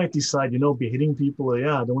 Like you might decide, beheading people,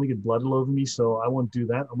 yeah, I don't want to get blood all over me, so I won't do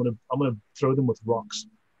that. I'm gonna throw them with rocks.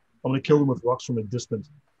 I'm gonna kill them with rocks from a distance.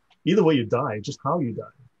 Either way you die, just how you die,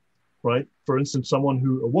 right? For instance, a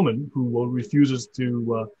woman who refuses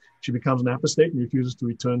to, she becomes an apostate and refuses to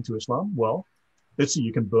return to Islam. Well, let's see,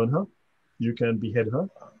 you can burn her, you can behead her,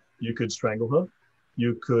 you could strangle her,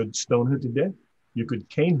 you could stone her to death, you could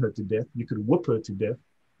cane her to death, you could whip her to death,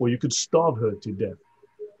 or you could starve her to death.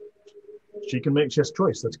 She has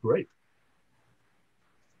choice. That's great.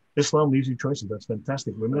 Islam leaves you choices. That's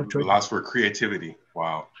fantastic. Women have choices. Allows for creativity.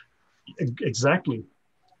 Wow. Exactly.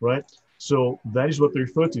 Right. So that is what they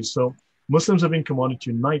refer to. So Muslims have been commanded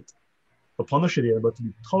to unite upon the Sharia, but to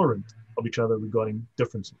be tolerant of each other regarding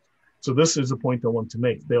differences. So this is the point I want to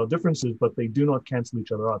make. There are differences, but they do not cancel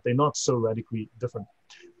each other out. They're not so radically different.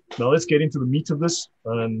 Now let's get into the meat of this,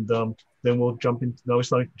 and then we'll jump into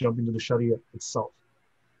the Sharia itself.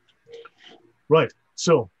 Right.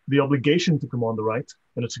 So the obligation to command the right,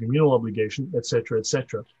 and it's a communal obligation, etc.,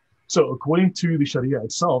 etc. So according to the Sharia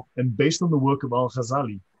itself, and based on the work of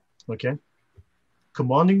Al-Ghazali, okay,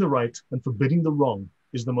 commanding the right and forbidding the wrong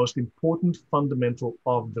is the most important fundamental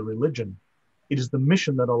of the religion. It is the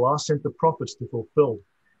mission that Allah sent the prophets to fulfill.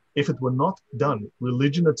 If it were not done,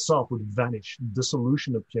 religion itself would vanish,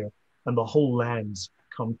 dissolution appear, and the whole lands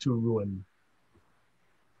come to ruin.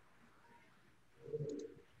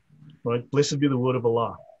 Right? Blessed be the word of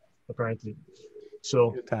Allah, apparently.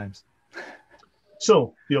 So, good times.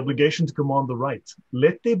 So the obligation to command the right.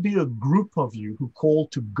 Let there be a group of you who call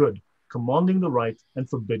to good, commanding the right and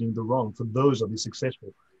forbidding the wrong. For those are the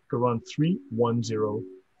successful. Quran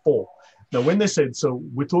 3:104. Now, when they said, so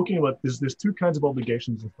we're talking about there's two kinds of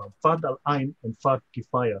obligations in Islam, Fard al-Ain and Fard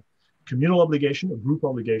Kifaya. Communal obligation, a group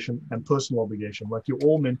obligation, and personal obligation. Like you're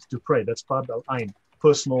all meant to pray. That's Fard al-Ain,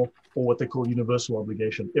 personal, or what they call universal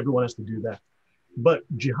obligation. Everyone has to do that. But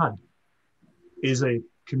jihad is a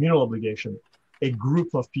communal obligation. A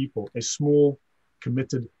group of people, a small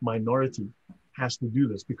committed minority has to do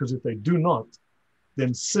this, because if they do not,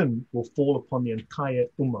 then sin will fall upon the entire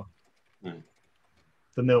ummah.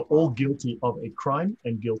 Then they're all guilty of a crime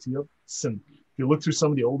and guilty of sin. If you look through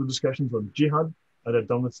some of the older discussions on jihad that I've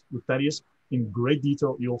done with Thaddeus in great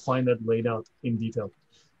detail, you'll find that laid out in detail.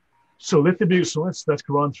 So that's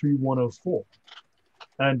Quran 3:104.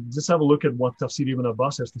 And just have a look at what Tafsir Ibn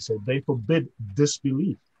Abbas has to say. They forbid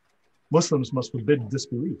disbelief. Muslims must forbid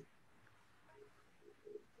disbelief.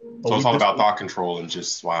 So it's all about thought control and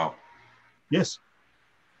just, wow. Yes.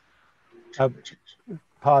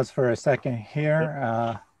 Pause for a second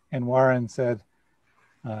here. And Warren said,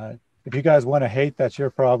 if you guys want to hate, that's your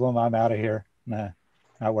problem. I'm out of here. Nah,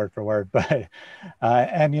 not word for word. But,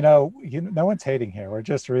 and no one's hating here. We're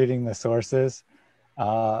just reading the sources.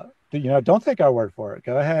 Don't take our word for it.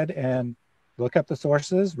 Go ahead and look up the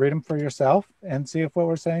sources, read them for yourself, and see if what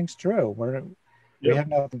we're saying is true. We have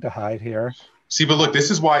nothing to hide here. See, but look,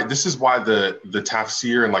 this is why the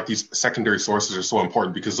tafsir and like these secondary sources are so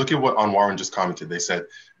important, because look at what Anwaran just commented. They said,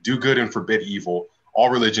 do good and forbid evil. All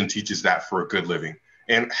religion teaches that for a good living.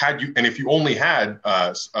 And if you only had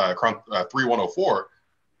Quran 3:104,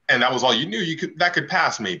 and that was all you knew, that could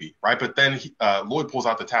pass maybe, right? But then Lloyd pulls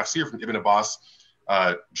out the tafsir from Ibn Abbas,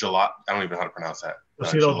 I don't even know how to pronounce that.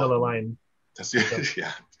 Tafsir,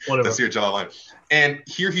 yeah, Tafsir Jalalain. And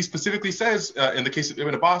here he specifically says, in the case of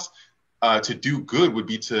Ibn Abbas, to do good would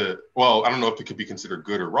be I don't know if it could be considered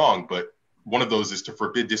good or wrong, but one of those is to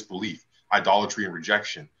forbid disbelief, idolatry, and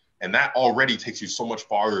rejection. And that already takes you so much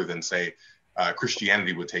farther than, say,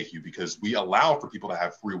 Christianity would take you, because we allow for people to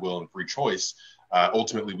have free will and free choice.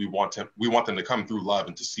 Ultimately, we want them to come through love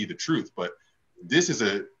and to see the truth. But this is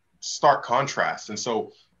a stark contrast. And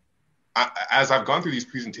so as I've gone through these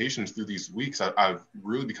presentations through these weeks, I've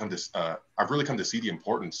really come to see the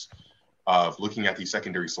importance of looking at these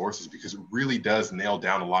secondary sources, because it really does nail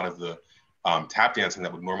down a lot of the tap dancing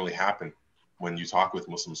that would normally happen when you talk with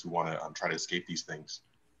Muslims who want to try to escape these things.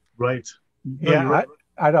 Right. Yeah,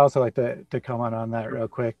 I'd also like to comment on that real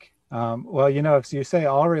quick. If you say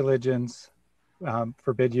all religions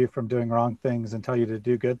forbid you from doing wrong things and tell you to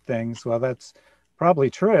do good things, well, that's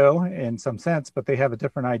probably true in some sense, but they have a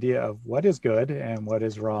different idea of what is good and what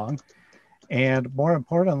is wrong. And more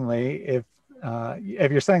importantly, if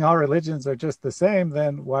you're saying all religions are just the same,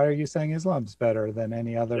 then why are you saying Islam's better than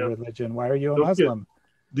any other religion? Why are you a Muslim?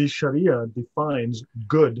 The Sharia defines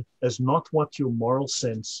good as not what your moral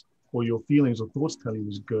sense or your feelings or thoughts tell you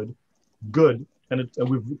is good. Good, and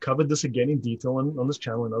we've covered this again in detail on this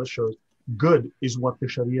channel and other shows. Good is what the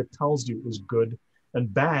Sharia tells you is good,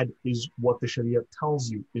 and bad is what the Sharia tells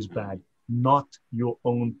you is bad, not your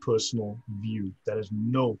own personal view. That has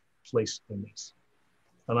no place in this.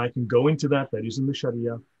 And I can go into that. That is in the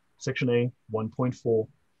Sharia, section A, 1.4.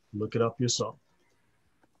 Look it up yourself.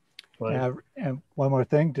 Right. And one more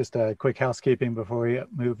thing, just a quick housekeeping before we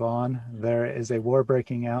move on. There is a war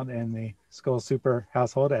breaking out in the Skull Super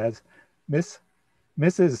household, as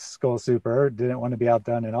Mrs. Skull Super didn't want to be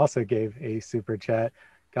outdone and also gave a super chat.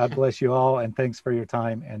 God bless you all, and thanks for your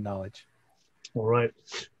time and knowledge. All right.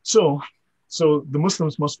 So the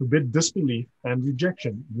Muslims must forbid disbelief and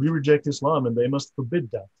rejection. We reject Islam, and they must forbid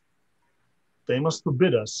that. They must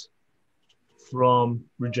forbid us from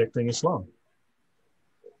rejecting Islam.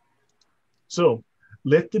 So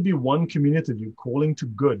let there be one community of you calling to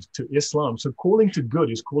good, to Islam. So calling to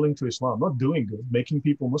good is calling to Islam, not doing good, making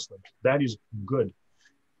people Muslims. That is good.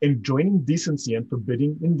 Enjoining decency and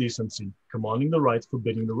forbidding indecency, commanding the right,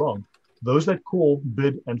 forbidding the wrong. Those that call,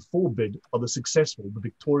 bid, and forbid are the successful, the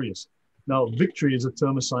victorious. Now, victory is a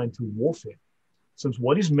term assigned to warfare, since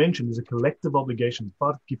what is mentioned is a collective obligation,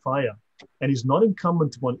 fard kifaya, and is not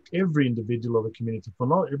incumbent upon every individual of the community, for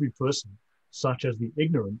not every person, such as the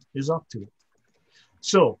ignorant, is up to it.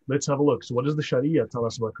 So let's have a look. So what does the Sharia tell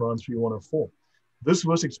us about Quran 3:104? This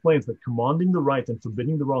verse explains that commanding the right and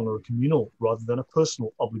forbidding the wrong are a communal rather than a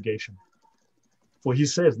personal obligation. For he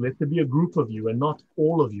says, let there be a group of you and not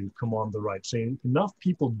all of you command the right. Saying enough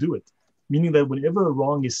people do it, meaning that whenever a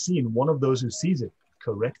wrong is seen, one of those who sees it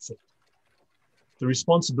corrects it. The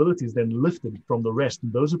responsibility is then lifted from the rest,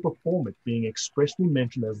 and those who perform it being expressly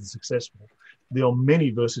mentioned as the successful. There are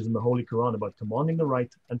many verses in the Holy Quran about commanding the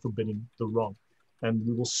right and forbidding the wrong. And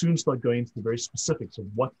we will soon start going into the very specifics of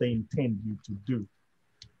what they intend you to do.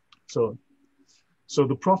 So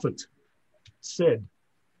the Prophet said,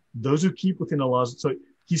 those who keep within Allah's, so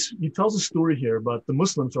he tells a story here about the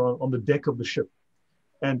Muslims are on the deck of the ship,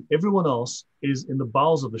 and everyone else is in the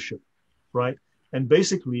bowels of the ship, right? And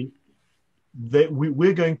basically,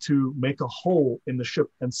 we're going to make a hole in the ship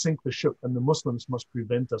and sink the ship, and the Muslims must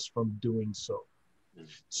prevent us from doing so.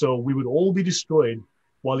 So we would all be destroyed,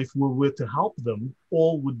 while if we were to help them,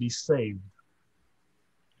 all would be saved.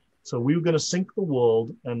 So we were going to sink the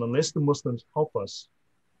world, and unless the Muslims help us,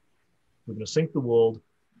 we're going to sink the world,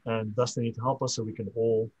 and thus they need to help us so we can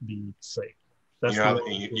all be saved. That's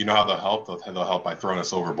you know how they'll help? They'll help by throwing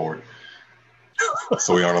us overboard,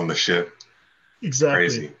 so we aren't on the ship. Exactly.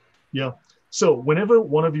 Crazy. Yeah. So whenever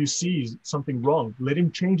one of you sees something wrong, let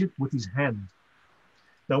him change it with his hand.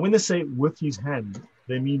 Now, when they say with his hand,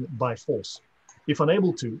 they mean by force. If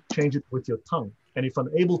unable to, change it with your tongue. And if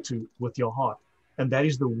unable to, with your heart. And that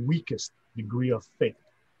is the weakest degree of faith.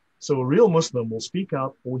 So a real Muslim will speak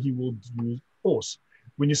out, or he will use force.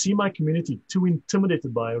 When you see my community too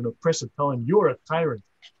intimidated by an oppressor, tell him you're a tyrant.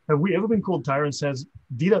 Have we ever been called tyrants? Has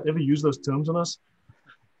Didat ever used those terms on us?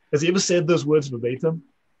 Has he ever said those words verbatim?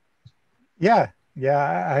 Yeah,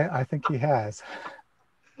 I think he has.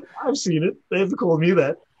 I've seen it. They have called me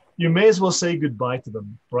that. You may as well say goodbye to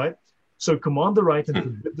them, right? So command the right and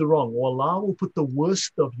forbid the wrong, or Allah will put the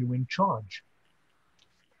worst of you in charge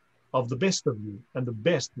of the best of you, and the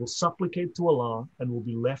best will supplicate to Allah and will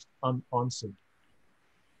be left unanswered.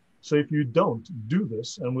 So if you don't do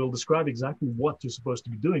this, and we'll describe exactly what you're supposed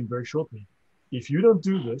to be doing very shortly, if you don't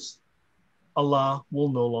do this, Allah will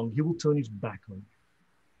no longer, he will turn his back on you.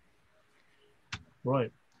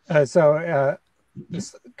 Right.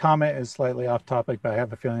 This comment is slightly off topic, but I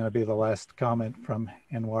have a feeling it'll be the last comment from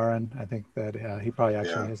Anwaran. I think that he probably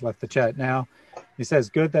actually has left the chat now. He says,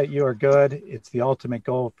 good that you are good. It's the ultimate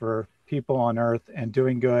goal for people on earth, and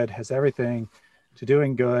doing good has everything to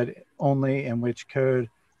doing good, only in which code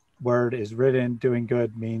word is written. Doing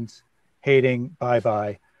good means hating.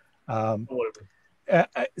 Bye-bye.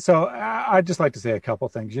 So I'd just like to say a couple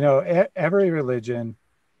things. You know, every religion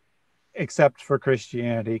except for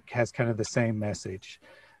Christianity has kind of the same message,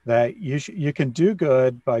 that you can do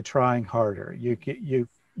good by trying harder. You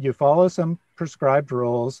follow some prescribed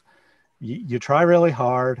rules, you try really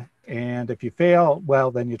hard, and if you fail,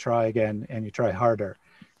 well, then you try again and you try harder.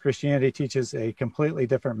 Christianity teaches a completely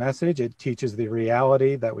different message. It teaches the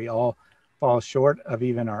reality that we all fall short of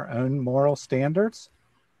even our own moral standards,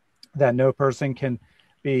 that no person can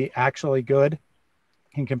be actually good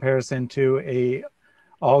in comparison to a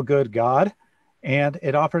all good God, and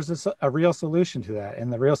it offers us a real solution to that.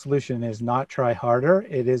 And the real solution is not try harder.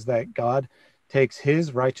 It is that God takes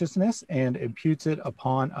his righteousness and imputes it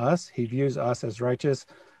upon us. He views us as righteous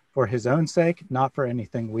for his own sake, not for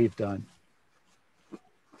anything we've done.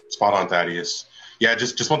 Spot on, Thaddeus. Yeah,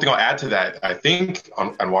 just one thing I'll add to that. I think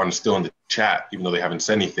Anwar's still in the chat, even though they haven't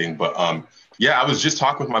said anything. But yeah, I was just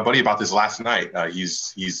talking with my buddy about this last night.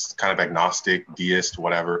 He's kind of agnostic, deist,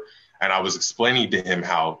 whatever. And I was explaining to him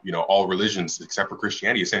how, you know, all religions except for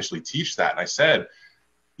Christianity essentially teach that. And I said,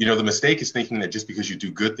 the mistake is thinking that just because you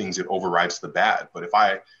do good things, it overrides the bad. But if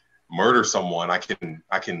I murder someone, I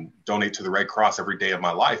can donate to the Red Cross every day of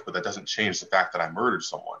my life, but that doesn't change the fact that I murdered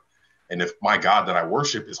someone. And if my God that I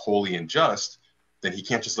worship is holy and just, then he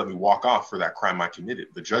can't just let me walk off for that crime I committed.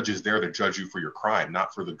 The judge is there to judge you for your crime,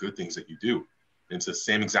 not for the good things that you do. And it's the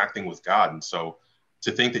same exact thing with God. And so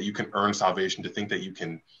to think that you can earn salvation, to think that you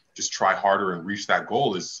can just try harder and reach that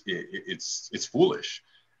goal it's foolish.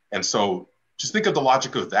 And so just think of the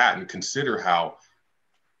logic of that and consider how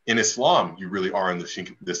in Islam, you really are in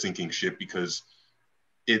the sinking ship, because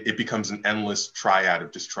it becomes an endless triad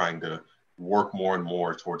of just trying to work more and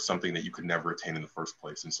more towards something that you could never attain in the first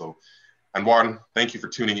place. And so, Anwar, thank you for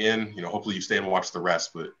tuning in. Hopefully you stay and watch the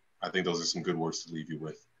rest, but I think those are some good words to leave you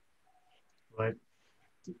with. Right.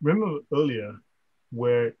 Remember earlier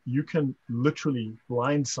where you can literally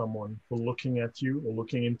blind someone for looking at you or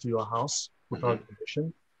looking into your house without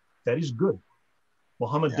permission? That is good.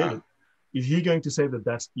 Muhammad did it. Is he going to say that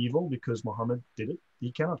that's evil because Muhammad did it?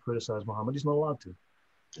 He cannot criticize Muhammad. He's not allowed to.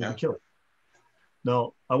 He can kill it.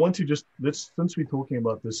 Now, I want to since we're talking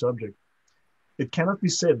about this subject, it cannot be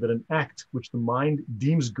said that an act which the mind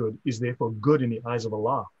deems good is therefore good in the eyes of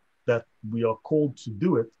Allah, that we are called to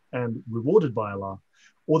do it and rewarded by Allah,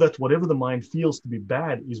 or that whatever the mind feels to be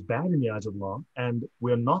bad is bad in the eyes of Allah, and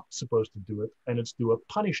we're not supposed to do it, and it's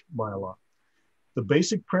punished by Allah. The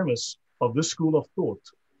basic premise of this school of thought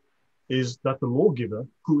is that the lawgiver,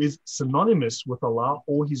 who is synonymous with Allah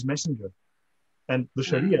or his messenger, and the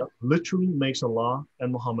Sharia literally makes Allah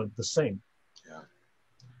and Muhammad the same,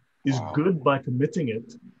 is good by permitting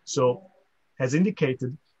it. So has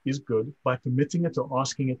indicated is good by permitting it or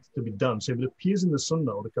asking it to be done. So if it appears in the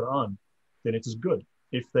Sunnah or the Quran, then it is good.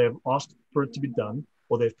 If they've asked for it to be done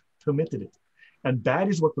or they've permitted it. And bad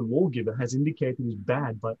is what the lawgiver has indicated is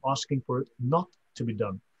bad by asking for it not to be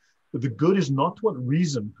done. But the good is not what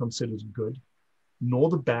reason considers good, nor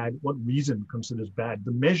the bad what reason considers bad.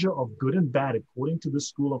 The measure of good and bad, according to this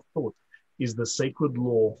school of thought, is the sacred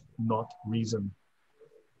law, not reason.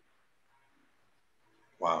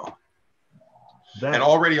 Wow. And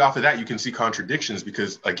already off of that, you can see contradictions,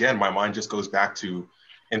 because again, my mind just goes back to,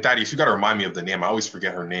 and Thaddeus, you got to remind me of the name. I always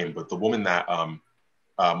forget her name, but the woman that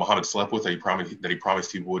Muhammad slept with, that he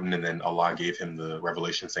promised he wouldn't, and then Allah gave him the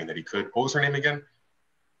revelation saying that he could. What was her name again?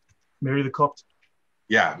 Mary the Copt.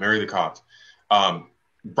 Yeah, Mary the Copt.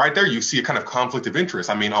 Right there, you see a kind of conflict of interest.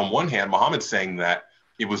 I mean, on one hand, Muhammad's saying that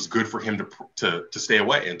it was good for him to stay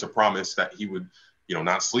away and to promise that he would,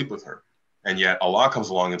 not sleep with her. And yet Allah comes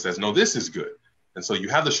along and says, no, this is good. And so you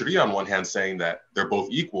have the Sharia on one hand saying that they're both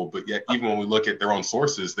equal, but yet even when we look at their own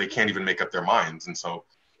sources, they can't even make up their minds. And so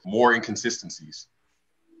more inconsistencies.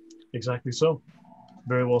 Exactly so.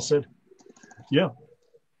 Very well said. Yeah.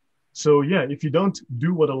 So yeah, if you don't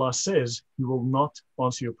do what Allah says, He will not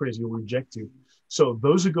answer your prayers. He will reject you. So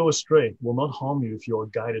those who go astray will not harm you if you are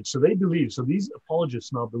guided. So they believe, so these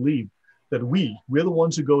apologists now believe that we're the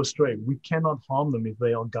ones who go astray. We cannot harm them if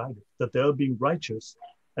they are guided, that they are being righteous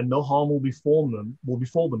and no harm will befall them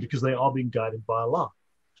because they are being guided by Allah.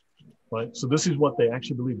 Right? So this is what they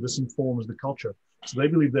actually believe. This informs the culture. So they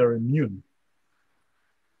believe they're immune.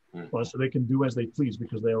 Right? So they can do as they please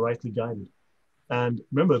because they are rightly guided. And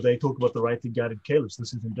remember, they talk about the rightly guided caliphs.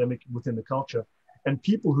 This is endemic within the culture. And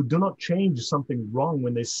people who do not change something wrong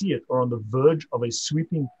when they see it are on the verge of a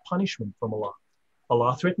sweeping punishment from Allah.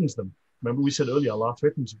 Allah threatens them. Remember we said earlier, Allah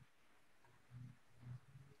threatens you.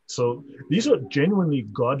 So these are genuinely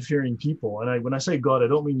God-fearing people. And when I say God, I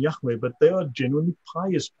don't mean Yahweh, but they are genuinely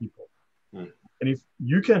pious people. And if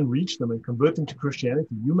you can reach them and convert them to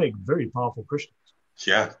Christianity, you make very powerful Christians.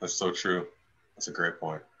 Yeah, that's so true. That's a great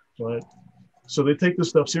point. Right. So they take this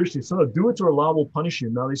stuff seriously. So do it or Allah will punish you.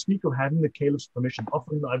 Now they speak of having the caliph's permission.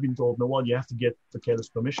 Often I've been told, no, well, you have to get the caliph's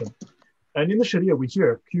permission. And in the Sharia, we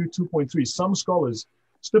hear Q 2.3, some scholars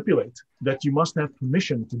stipulate that you must have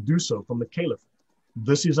permission to do so from the caliph.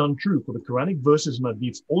 This is untrue, for the Quranic verses and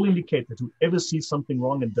hadiths all indicate that whoever sees something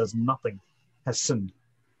wrong and does nothing has sinned.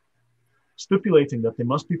 Stipulating that there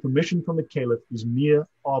must be permission from the caliph is mere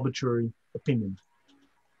arbitrary opinion.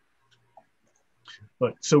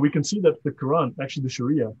 But so we can see that the Quran, actually the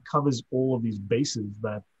Sharia, covers all of these bases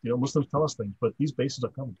that, Muslims tell us things, but these bases are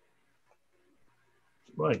covered.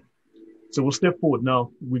 Right. So we'll step forward. Now,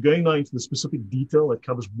 we're going now into the specific detail that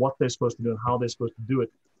covers what they're supposed to do and how they're supposed to do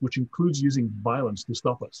it, which includes using violence to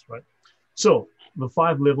stop us, right? So the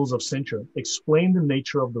 5 levels of censure explain the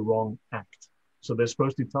nature of the wrong act. So they're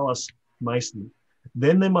supposed to tell us nicely.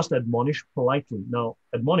 Then they must admonish politely. Now,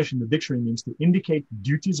 admonish in the dictionary means to indicate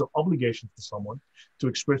duties or obligations to someone, to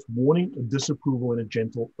express warning or disapproval in a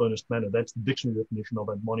gentle, earnest manner. That's the dictionary definition of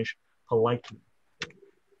admonish politely.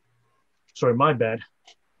 Sorry, my bad.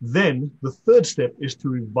 Then the third step is to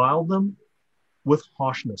revile them with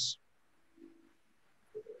harshness.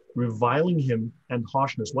 Reviling him and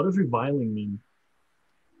harshness. What does reviling mean?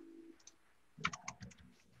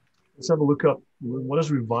 Let's have a look up. What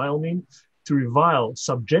does revile mean? To revile,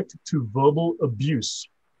 subject to verbal abuse.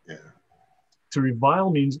 Yeah. To revile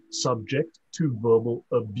means subject to verbal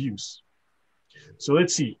abuse. So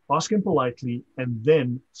let's see. Ask him politely and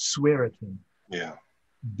then swear at him. Yeah.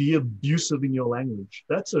 Be abusive in your language.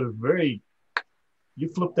 That's a very, you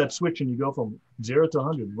flip that switch and you go from 0 to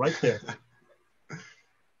 100 right there.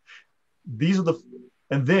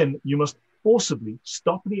 And then you must forcibly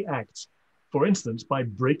stop the acts, for instance, by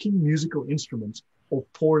breaking musical instruments or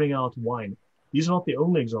pouring out wine. These are not the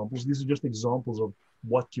only examples. These are just examples of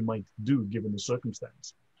what you might do given the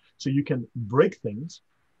circumstance. So you can break things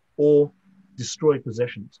or destroy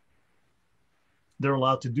possessions. They're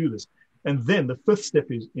allowed to do this. And then the fifth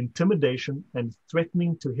step is intimidation and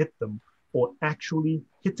threatening to hit them or actually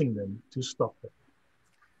hitting them to stop them.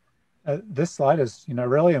 This slide is,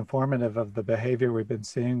 really informative of the behavior we've been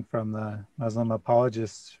seeing from the Muslim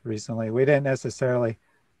apologists recently. We didn't necessarily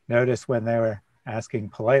notice when they were asking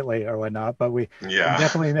politely or whatnot, but we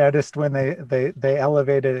definitely noticed when they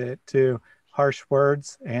elevated it to harsh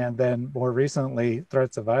words and then more recently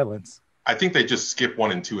threats of violence. I think they just skip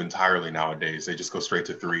 1 and 2 entirely nowadays. They just go straight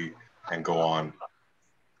to 3 and go on.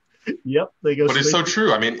 Yep, they go. But it's so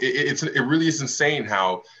true. I mean, it really is insane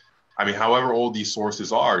how. I mean, however old these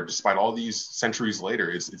sources are, despite all these centuries later,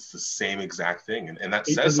 it's the same exact thing. And that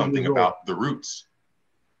says something about the roots.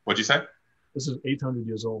 What'd you say? This is 800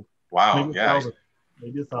 years old. Wow. Maybe yeah. 1,000.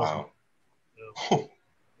 Maybe 1,000. Wow. Yeah.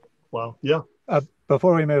 Wow. Yeah.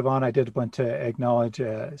 Before we move on, I did want to acknowledge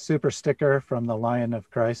a super sticker from the Lion of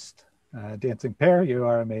Christ, Dancing Pear. You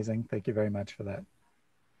are amazing. Thank you very much for that.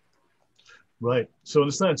 Right. So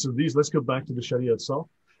understand. So let's go back to the Sharia itself.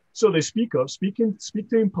 So they speak to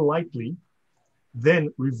him politely,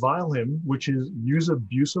 then revile him, which is use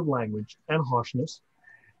abusive language and harshness,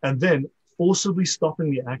 and then forcibly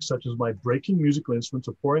stopping the act, such as by breaking musical instruments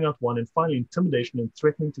or pouring out wine, and finally intimidation and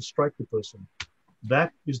threatening to strike the person.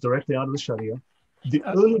 That is directly out of the Sharia. The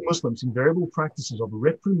early Muslims' invariable practices of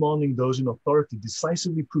reprimanding those in authority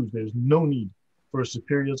decisively proves there is no need for a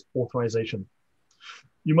superior's authorization.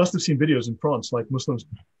 You must have seen videos in France, like Muslims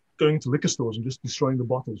going to liquor stores and just destroying the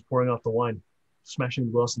bottles, pouring out the wine, smashing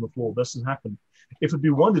the glass on the floor. This has happened. If it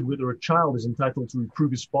be wondered whether a child is entitled to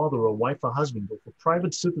reprove his father or a wife or husband, or for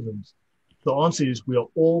private citizens, the answer is we are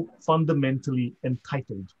all fundamentally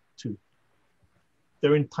entitled to.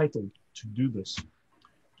 They're entitled to do this.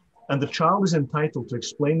 And the child is entitled to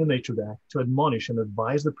explain the nature of the act, to admonish and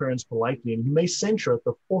advise the parents politely, and he may censure at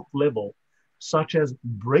the 4th level, such as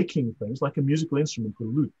breaking things like a musical instrument with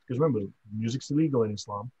lute, because remember, music's illegal in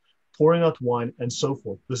Islam, pouring out wine, and so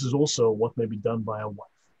forth. This is also what may be done by a wife.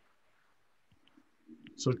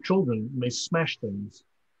 So children may smash things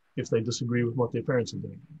if they disagree with what their parents are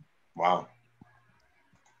doing. Wow.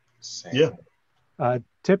 Same. Yeah.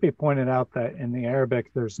 Tippy pointed out that in the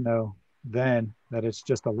Arabic, there's no then, that it's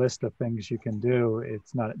just a list of things you can do.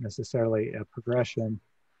 It's not necessarily a progression.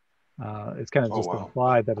 It's kind of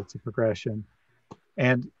implied that it's a progression.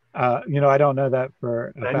 And, I don't know that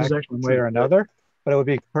for a fact one way or another, but it would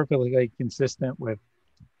be perfectly consistent with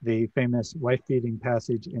the famous wife-beating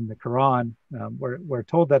passage in the Quran. We're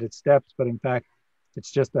told that it's steps, but in fact,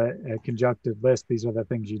 it's just a conjunctive list. These are the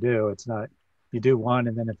things you do. It's not, you do one,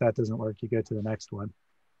 and then if that doesn't work, you go to the next one.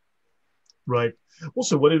 Right.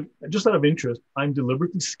 Also, just out of interest, I'm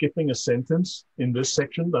deliberately skipping a sentence in this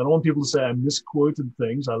section. I don't want people to say I misquoted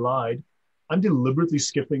things, I lied. I'm deliberately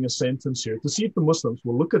skipping a sentence here to see if the Muslims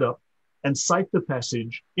will look it up and cite the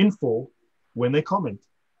passage in full when they comment,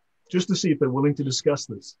 just to see if they're willing to discuss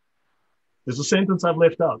this. There's a sentence I've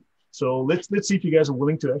left out. So let's see if you guys are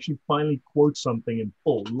willing to actually finally quote something in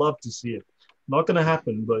full. Love to see it. Not going to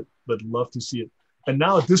happen, but love to see it. And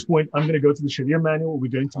now at this point, I'm going to go to the Sharia manual.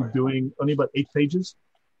 We're going to be doing only about 8 pages,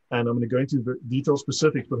 and I'm going to go into the detail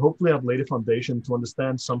specifics, but hopefully I've laid a foundation to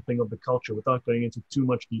understand something of the culture without going into too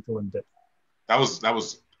much detail and depth. That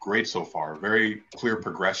was great so far. Very clear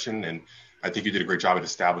progression, and I think you did a great job at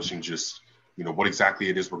establishing just what exactly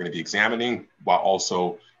it is we're going to be examining, while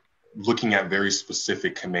also looking at very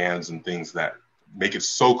specific commands and things that make it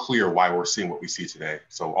so clear why we're seeing what we see today.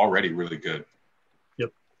 So already really good.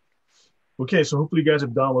 Yep. Okay, so hopefully you guys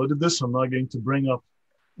have downloaded this. I'm not going to bring up.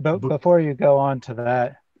 But before you go on to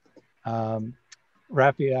that,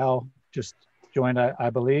 Raphael just joined, I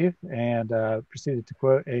believe, and proceeded to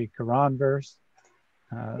quote a Quran verse.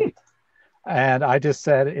 And I just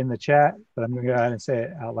said in the chat, but I'm going to go ahead and say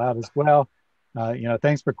it out loud as well.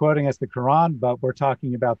 thanks for quoting us the Quran, but we're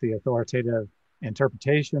talking about the authoritative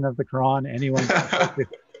interpretation of the Quran. Anyone can quote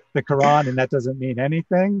the Quran, and that doesn't mean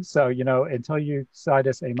anything. So, until you cite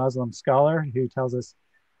us a Muslim scholar who tells us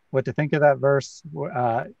what to think of that verse,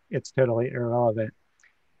 it's totally irrelevant.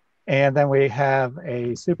 And then we have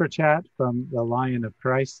a super chat from the Lion of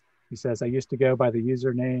Christ. He says, I used to go by the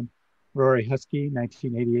username Rory Husky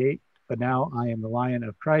 1988, but now I am the Lion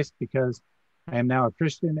of Christ because I am now a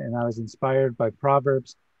Christian, and I was inspired by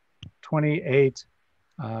Proverbs 28,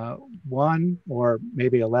 1 or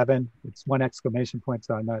maybe 11. It's one exclamation point,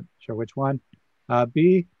 so I'm not sure which one.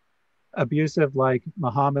 Be abusive like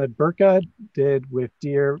Mohammad Burqa did with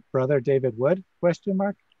dear brother David Wood? Question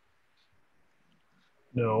mark.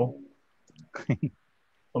 No. I mean,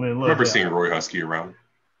 look, I remember seeing Roy Husky around.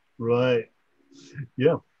 Right.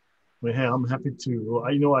 Yeah. I mean, hey, I'm happy to.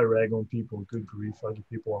 Well, I rag on people. Good grief, I give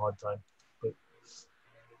people a hard time.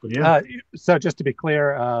 But yeah. So just to be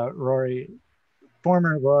clear,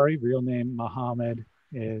 former Rory, real name Mohammed,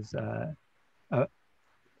 is a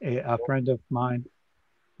friend of mine,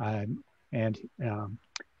 and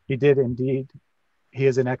he did indeed. He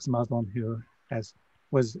is an ex-Muslim who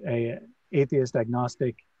was a atheist,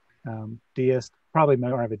 agnostic, deist, probably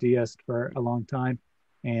more of a deist for a long time,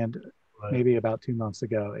 and maybe about 2 months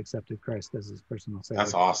ago accepted Christ as his personal savior.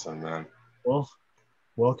 That's awesome, man. Well,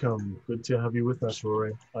 welcome. Good to have you with us,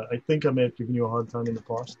 Rory. I think I may have given you a hard time in the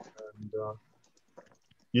past, and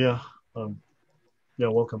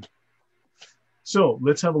welcome. So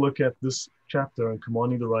let's have a look at this chapter on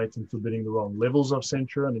commanding the right and forbidding the wrong, levels of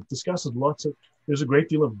censure, and it discusses there's a great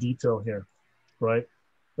deal of detail here, right?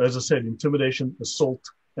 As I said, intimidation, assault,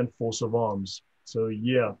 and force of arms. So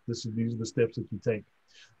yeah, these are the steps that you take.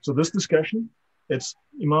 So this discussion, it's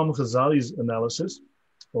Imam Ghazali's analysis,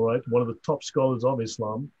 all right, one of the top scholars of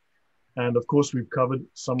Islam. And of course, we've covered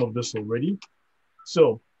some of this already.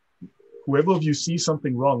 So whoever of you sees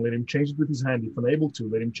something wrong, let him change it with his hand. If unable to,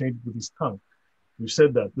 let him change it with his tongue. We've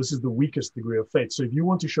said that this is the weakest degree of faith. So if you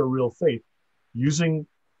want to show real faith, using,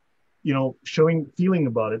 feeling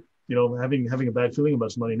about it, having a bad feeling about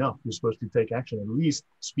it's not enough. You're supposed to take action, at least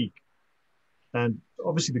speak. And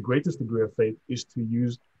obviously the greatest degree of faith is to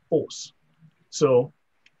use force. So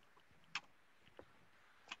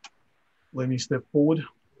let me step forward.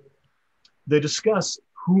 They discuss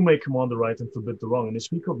who may command the right and forbid the wrong. And they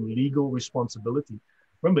speak of legal responsibility.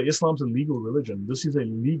 Remember, Islam's a legal religion. This is a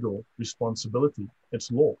legal responsibility. It's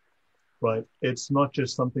law, right? It's not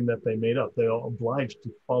just something that they made up. They are obliged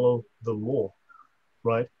to follow the law,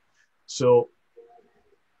 right? So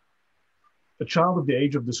a child of the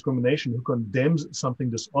age of discrimination who condemns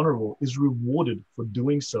something dishonorable is rewarded for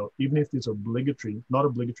doing so, even if it's not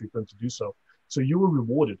obligatory for them to do so. So you are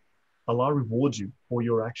rewarded. Allah rewards you for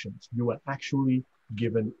your actions. You are actually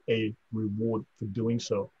given a reward for doing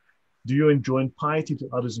so. Do you enjoin piety to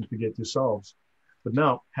others and forget yourselves? But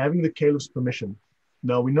now, having the caliph's permission.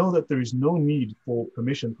 Now, we know that there is no need for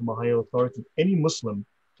permission from a higher authority. Any Muslim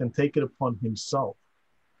can take it upon himself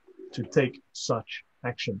to take such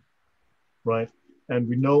action, right? And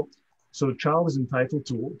we know, so the child is entitled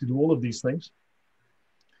to do all of these things.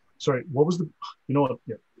 Sorry,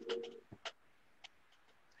 Yeah.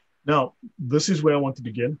 Now, this is where I want to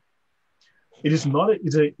begin. It is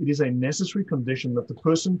a necessary condition that the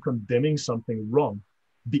person condemning something wrong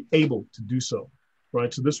be able to do so,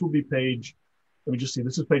 right? So this will be this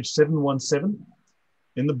is page 717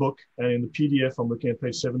 in the book, and in the PDF, I'm looking at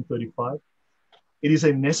page 735. It is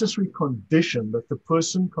a necessary condition that the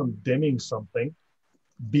person condemning something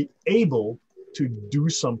be able to do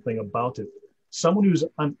something about it. Someone who's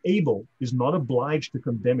unable is not obliged to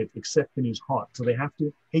condemn it except in his heart. So they have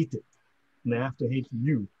to hate it, and they have to hate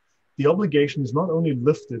you. The obligation is not only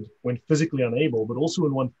lifted when physically unable, but also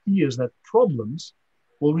when one fears that problems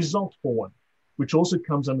will result for one, which also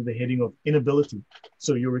comes under the heading of inability.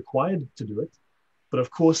 So you're required to do it, but of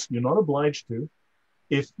course you're not obliged to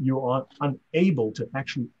if you are unable to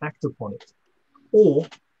actually act upon it, or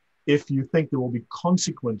if you think there will be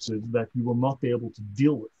consequences that you will not be able to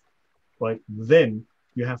deal with, right? Then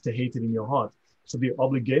you have to hate it in your heart. So the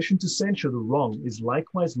obligation to censure the wrong is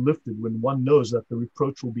likewise lifted when one knows that the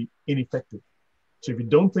reproach will be ineffective. So if you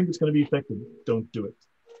don't think it's going to be effective, don't do it.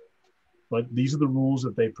 Right? These are the rules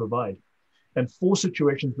that they provide. And 4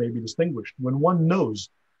 situations may be distinguished. When one knows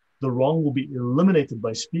the wrong will be eliminated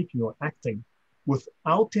by speaking or acting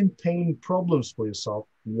without entaining problems for yourself,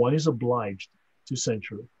 one is obliged to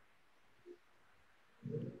censure it.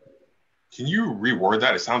 Can you reword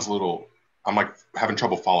that? It sounds I'm like having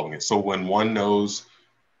trouble following it. So when one knows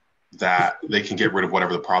that they can get rid of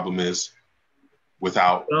whatever the problem is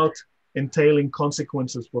without entailing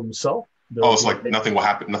consequences for themselves, Oh, it's like nothing will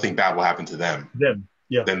happen, nothing bad will happen to them.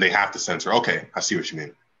 Yeah. Then they have to censor. Okay, I see what you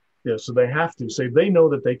mean. Yeah, so they have to. So they know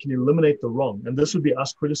that they can eliminate the wrong, and this would be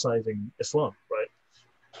us criticizing Islam, right?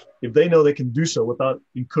 If they know they can do so without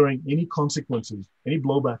incurring any consequences, any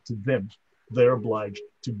blowback to them, they're obliged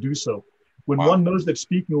to do so. When one knows that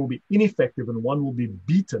speaking will be ineffective and one will be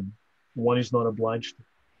beaten, one is not obliged to,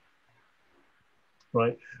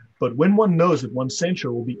 right? But when one knows that one's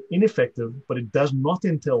censure will be ineffective, but it does not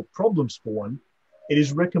entail problems for one, it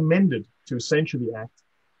is recommended to censure the act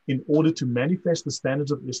in order to manifest the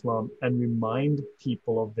standards of Islam and remind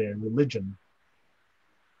people of their religion.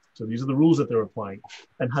 So these are the rules that they're applying.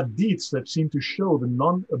 And hadiths that seem to show the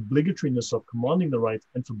non-obligatoriness of commanding the right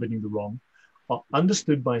and forbidding the wrong are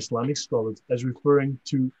understood by Islamic scholars as referring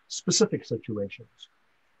to specific situations.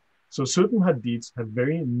 So certain hadiths have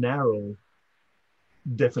very narrow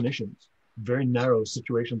definitions, very narrow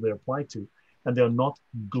situations they apply to, and they are not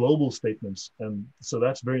global statements. And so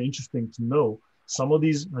that's very interesting to know. Some of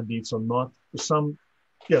these hadiths are not, some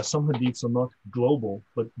hadiths are not global,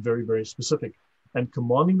 but very, very specific. And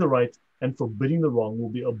commanding the right and forbidding the wrong will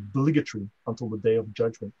be obligatory until the day of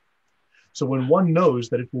judgment. So when one knows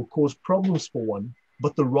that it will cause problems for one,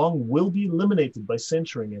 but the wrong will be eliminated by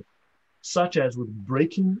censoring it, such as with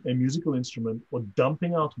breaking a musical instrument or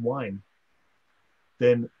dumping out wine,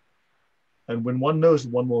 then, and when one knows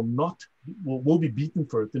that one will be beaten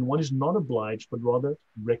for it, then one is not obliged, but rather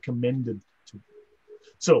recommended to.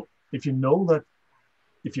 So if you know that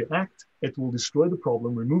if you act, it will destroy the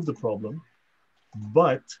problem, remove the problem,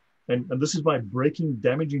 but, and this is by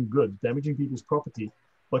damaging goods, damaging people's property,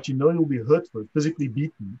 but you know you'll be hurt for it, physically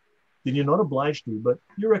beaten, then you're not obliged to, but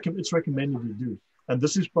it's recommended you do. And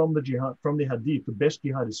this is from the jihad, from the hadith. The best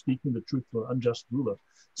jihad is speaking the truth to an unjust ruler.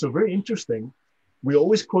 So very interesting. We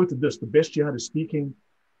always quoted this: the best jihad is speaking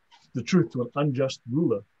the truth to an unjust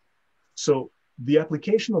ruler. So the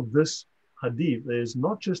application of this hadith is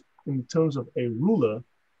not just in terms of a ruler,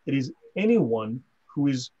 it is anyone who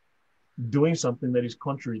is doing something that is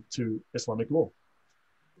contrary to Islamic law.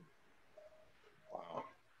 Wow.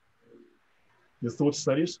 Your thoughts,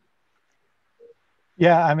 Thaddeus?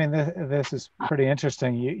 Yeah, I mean, this is pretty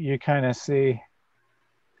interesting. You kind of see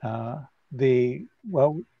the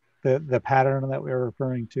pattern that we were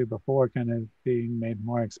referring to before kind of being made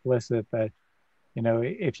more explicit, that, you know,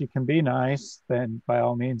 if you can be nice, then by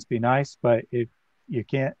all means be nice. But if you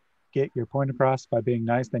can't get your point across by being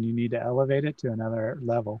nice, then you need to elevate it to another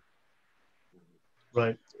level.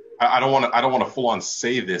 Right. I don't want to full on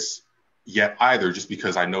say this yet either, just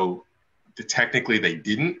because I know that technically they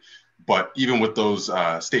didn't. But even with those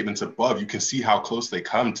statements above, you can see how close they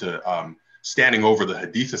come to standing over the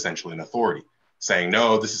hadith, essentially, in authority, saying,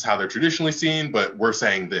 no, this is how they're traditionally seen, but we're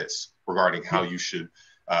saying this regarding how you should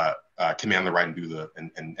command the right and do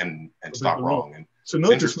and stop wrong. And so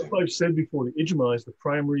notice what I've said before: the ijma is the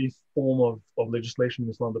primary form of legislation in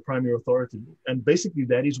Islam, the primary authority, and basically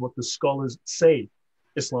that is what the scholars say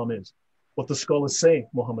Islam is, what the scholars say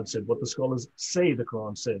Muhammad said, what the scholars say the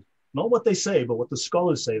Quran said. Not what they say, but what the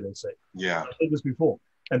scholars say they say. Yeah. I said this before.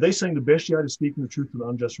 And they're saying the best jihad is speaking the truth to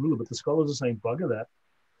an unjust ruler, but the scholars are saying, bugger that.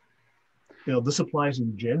 You know, this applies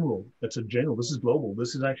in general. It's a general. This is global.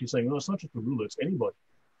 This is actually saying, no, it's not just the ruler, it's anybody.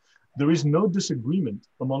 There is no disagreement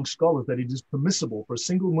among scholars that it is permissible for a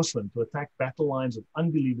single Muslim to attack battle lines of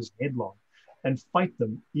unbelievers headlong and fight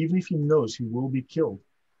them, even if he knows he will be killed.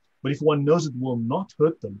 But if one knows it will not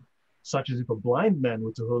hurt them, such as if a blind man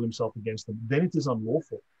were to hurl himself against them, then it is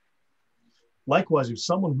unlawful. Likewise, if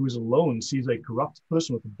someone who is alone sees a corrupt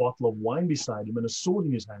person with a bottle of wine beside him and a sword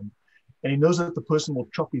in his hand, and he knows that the person will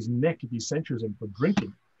chop his neck if he censures him for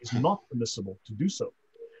drinking, it's not permissible to do so,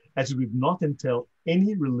 as it would not entail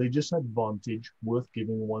any religious advantage worth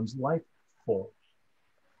giving one's life for,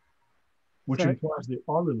 which implies there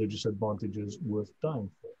are religious advantages worth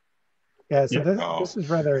dying for. Yeah, so this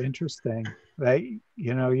is rather interesting. That,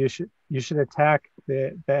 you know, you should attack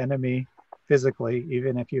the enemy physically,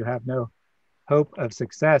 even if you have no hope of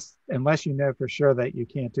success, unless you know for sure that you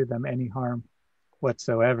can't do them any harm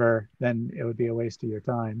whatsoever. Then it would be a waste of your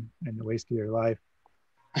time and a waste of your life.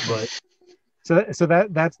 Right. So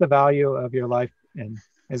that's the value of your life in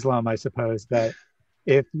Islam, I suppose. That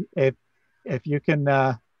if you can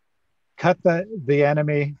cut the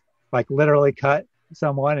enemy, like literally cut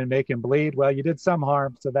someone and make him bleed, well, you did some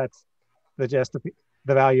harm. So that's the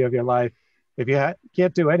value of your life. If you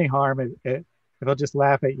can't do any harm, it'll just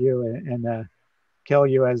laugh at you and kill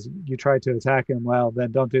you as you try to attack him. Well,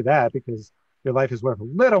 then don't do that, because your life is worth a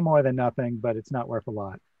little more than nothing, but it's not worth a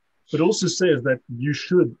lot. It also says that you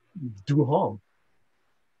should do harm.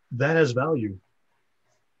 That has value.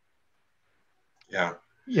 Yeah.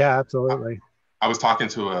 Yeah, absolutely. I was talking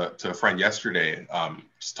to a friend yesterday,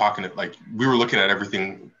 just talking to, like, we were looking at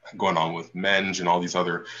everything going on with MENJ and all these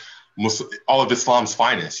other all of Islam's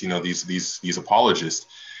finest, these apologists.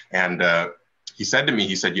 And he said to me,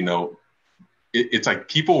 he said, it's like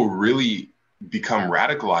people really become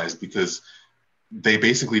radicalized because they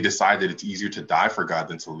basically decide that it's easier to die for God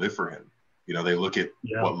than to live for him. They look at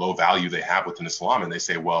what low value they have within Islam and they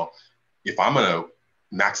say, well, if I'm going to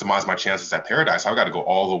maximize my chances at paradise, I've got to go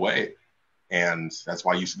all the way. And that's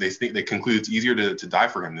why they conclude it's easier to die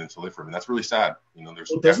for him than to live for him. And that's really sad.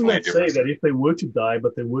 There's doesn't that say that if they were to die,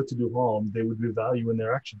 but they were to do harm, they would be value in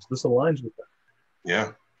their actions? This aligns with that.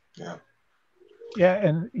 Yeah. Yeah.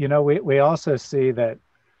 And, we also see that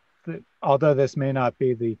although this may not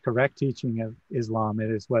be the correct teaching of Islam,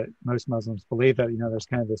 it is what most Muslims believe, that, there's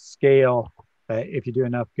kind of this scale that if you do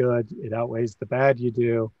enough good, it outweighs the bad you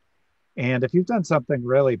do. And if you've done something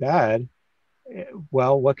really bad,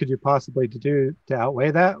 well, what could you possibly do to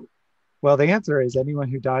outweigh that? Well, the answer is anyone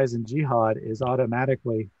who dies in jihad is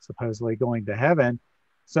automatically, supposedly, going to heaven.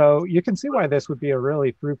 So you can see why this would be a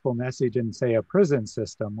really fruitful message in, say, a prison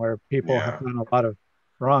system where people have done a lot of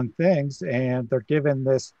wrong things and they're given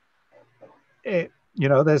this,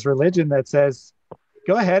 this religion that says,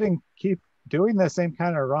 go ahead and keep doing the same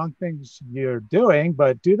kind of wrong things you're doing,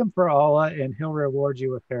 but do them for Allah and he'll reward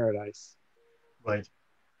you with paradise. Right.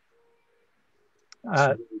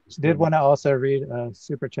 Did want to also read a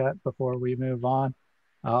super chat before we move on,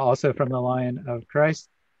 also from the Lion of Christ.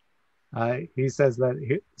 He says that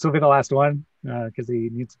this will be the last one because he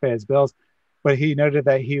needs to pay his bills, but he noted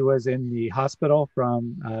that he was in the hospital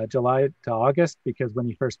from July to August because when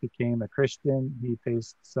he first became a Christian, he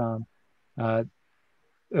faced some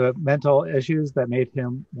mental issues that made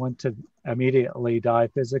him want to immediately die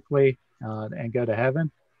physically and go to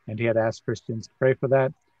heaven, and he had asked Christians to pray for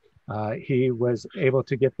that. He was able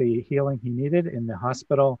to get the healing he needed in the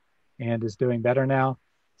hospital and is doing better now.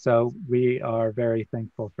 So we are very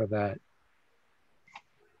thankful for that.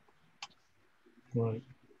 Right.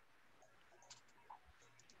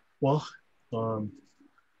 Well,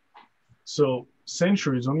 so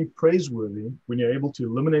censure is only praiseworthy when you're able to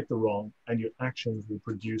eliminate the wrong and your actions will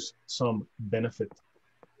produce some benefit,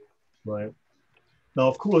 right? Now,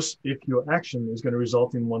 of course, if your action is going to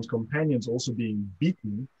result in one's companions also being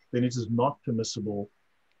beaten, then it is not permissible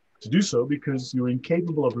to do so because you're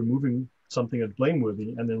incapable of removing something as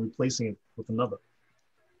blameworthy and then replacing it with another,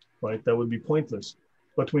 right? That would be pointless.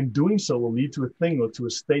 But when doing so will lead to a thing or to a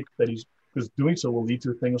state that is, because doing so will lead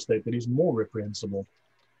to a thing or state that is more reprehensible.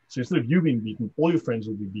 So instead of you being beaten, all your friends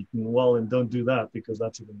will be beaten. Well, and don't do that because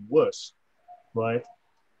that's even worse, right?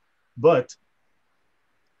 But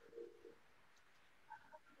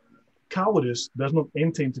cowardice does not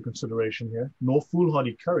enter into consideration here, nor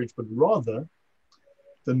foolhardy courage, but rather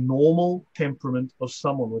the normal temperament of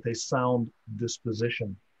someone with a sound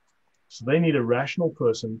disposition. So they need a rational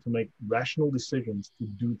person to make rational decisions to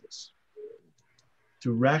do this,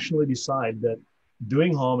 to rationally decide that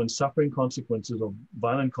doing harm and suffering consequences or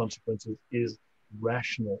violent consequences is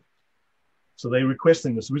rational. So they're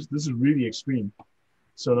requesting this. This is really extreme.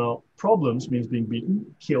 So now problems means being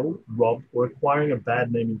beaten, killed, robbed, or acquiring a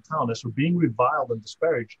bad name in town. As for being reviled and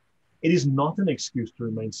disparaged, it is not an excuse to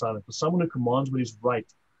remain silent. For someone who commands what is right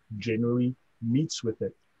generally meets with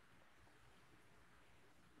it.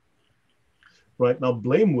 Right, now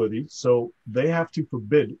blameworthy, so they have to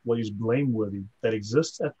forbid what is blameworthy that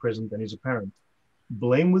exists at present and is apparent.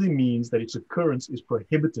 Blameworthy means that its occurrence is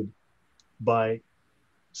prohibited by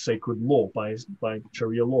sacred law, by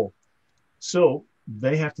Sharia law. So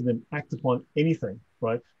they have to then act upon anything,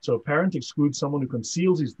 right? So a parent excludes someone who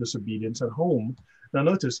conceals his disobedience at home. Now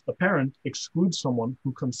notice, a parent excludes someone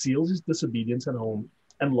who conceals his disobedience at home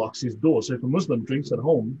and locks his door. So if a Muslim drinks at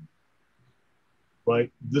home,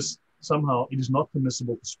 right, this somehow it is not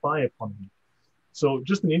permissible to spy upon him. So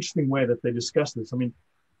just an interesting way that they discuss this. I mean,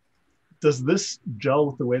 does this gel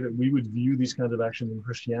with the way that we would view these kinds of actions in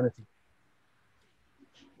Christianity?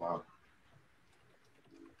 Wow.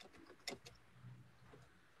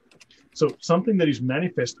 So something that is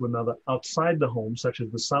manifest to another outside the home, such as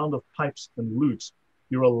the sound of pipes and lutes,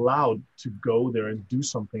 you're allowed to go there and do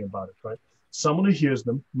something about it, right? Someone who hears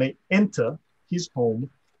them may enter his home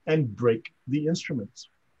and break the instruments.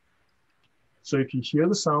 So if you hear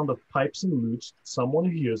the sound of pipes and lutes, someone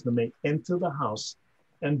who hears them may enter the house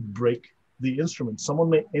and break the instruments.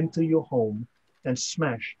 Someone may enter your home and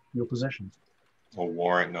smash your possessions. No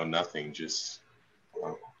warrant, no nothing, just...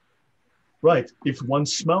 Right. If one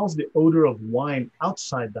smells the odor of wine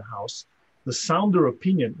outside the house, the sounder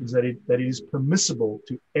opinion is that it is permissible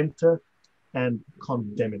to enter and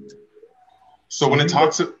condemn it. So when it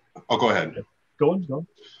talks, oh, go ahead. Yeah. Go on.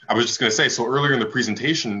 I was just going to say, so earlier in the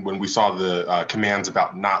presentation, when we saw the commands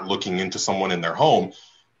about not looking into someone in their home,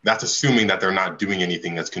 that's assuming that they're not doing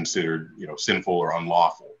anything that's considered, sinful or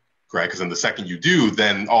unlawful, correct? Because then the second you do,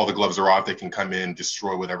 then all the gloves are off. They can come in,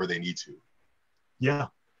 destroy whatever they need to. Yeah.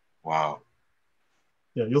 Wow.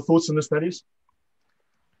 Yeah. Your thoughts on this, Thaddeus?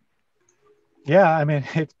 Yeah, I mean,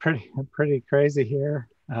 it's pretty crazy here.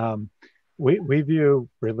 We view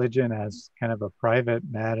religion as kind of a private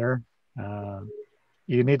matter.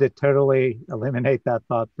 You need to totally eliminate that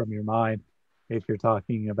thought from your mind if you're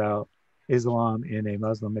talking about Islam in a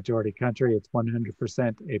Muslim majority country. It's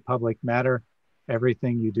 100% a public matter.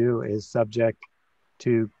 Everything you do is subject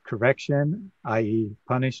to correction, i.e.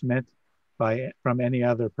 punishment from any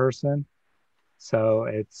other person. So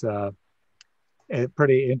it's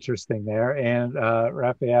pretty interesting there. And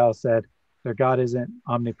Raphael said their God isn't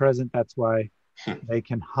omnipresent. That's why they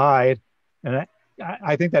can hide. And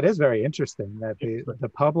I think that is very interesting, that the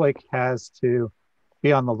public has to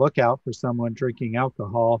be on the lookout for someone drinking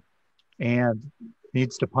alcohol and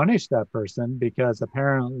needs to punish that person, because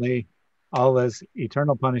apparently Allah's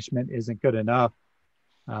eternal punishment isn't good enough.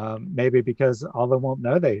 Maybe because Allah won't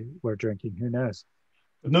know they were drinking. Who knows?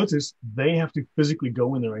 But notice, they have to physically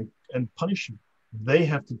go in there and punish you. They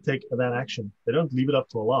have to take that action. They don't leave it up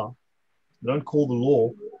to Allah. They don't call the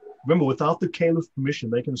law. Remember, without the caliph's permission,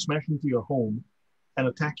 they can smash into your home and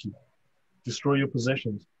attack you, destroy your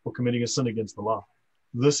possessions for committing a sin against Allah.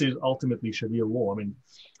 This is ultimately Sharia law.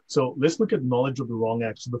 So let's look at knowledge of the wrong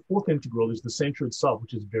act. So the fourth integral is the censure itself,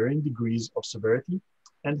 which is varying degrees of severity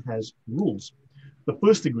and has rules. The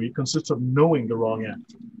first degree consists of knowing the wrong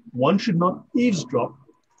act. One should not eavesdrop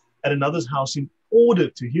at another's house in order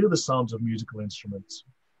to hear the sounds of musical instruments.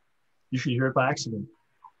 You should hear it by accident.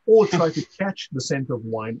 Or try to catch the scent of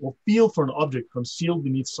wine, or feel for an object concealed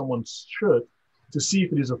beneath someone's shirt to see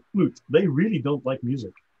if it is a flute. They really don't like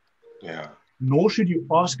music. Yeah. Nor should you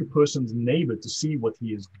ask a person's neighbor to see what he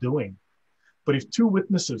is doing. But if two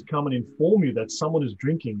witnesses come and inform you that someone is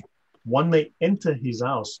drinking, one may enter his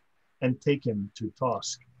house and take him to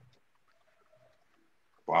task.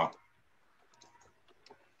 Wow.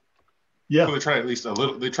 Yeah. So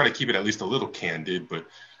they try to keep it at least a little candid, but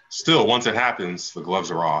still, once it happens, the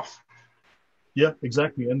gloves are off. Yeah,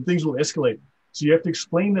 exactly. And things will escalate. So you have to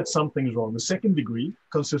explain that something is wrong. The second degree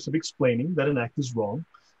consists of explaining that an act is wrong,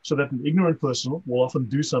 so that an ignorant person will often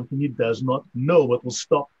do something he does not know, but will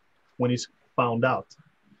stop when he's found out.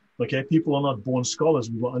 Okay, people are not born scholars.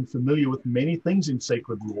 We were unfamiliar with many things in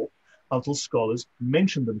sacred law until scholars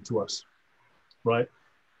mentioned them to us, right?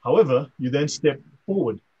 However, you then step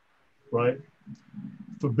forward, right?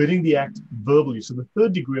 Forbidding the act verbally. So the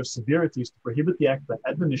third degree of severity is to prohibit the act by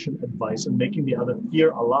admonition, advice, and making the other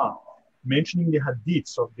fear Allah, mentioning the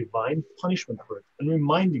hadiths of divine punishment for it, and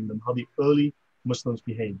reminding them how the early Muslims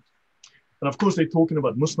behaved. And of course, they're talking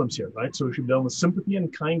about Muslims here, right? So it should be done with sympathy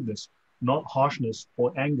and kindness, not harshness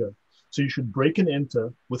or anger. So you should break and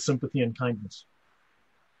enter with sympathy and kindness.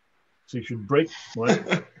 So you should break,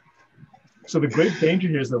 right? So the great danger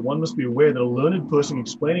here is that one must be aware that a learned person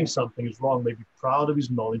explaining something is wrong may be proud of his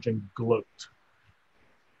knowledge and gloat.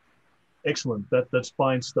 Excellent. That's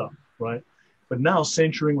fine stuff, right? But now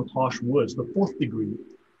censuring with harsh words. The fourth degree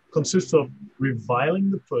consists of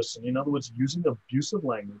reviling the person, in other words, using abusive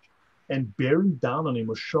language and bearing down on him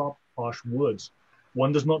with sharp, harsh words.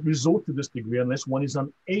 One does not resort to this degree unless one is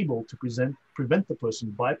unable to prevent the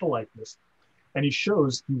person by politeness, and he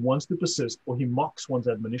shows he wants to persist, or he mocks one's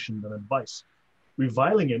admonition and advice.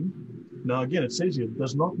 Reviling him, now again, it says here,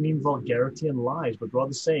 does not mean vulgarity and lies, but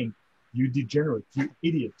rather saying, you degenerate, you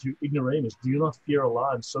idiot, you ignoramus, do you not fear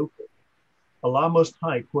Allah, and so forth. Allah Most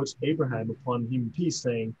High quotes Abraham, upon him peace,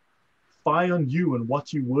 saying, fie on you and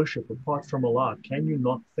what you worship apart from Allah, can you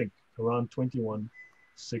not think? Quran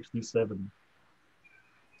 21:67.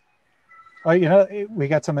 Well, we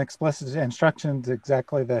got some explicit instructions,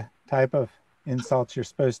 exactly the type of insults you're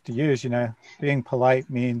supposed to use. Being polite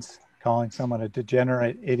means calling someone a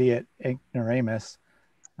degenerate, idiot, ignoramus,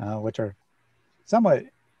 which are somewhat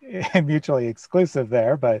mutually exclusive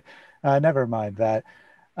there, but never mind that.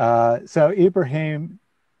 So Ibrahim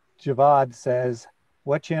Javad says,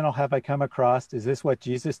 what channel have I come across? Is this what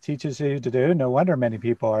Jesus teaches you to do? No wonder many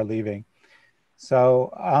people are leaving.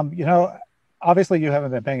 So, obviously you haven't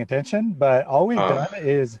been paying attention, but all we've done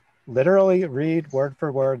is literally read word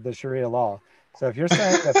for word the Sharia law. So if you're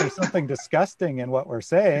saying that there's something disgusting in what we're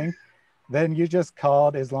saying, then you just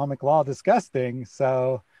called Islamic law disgusting.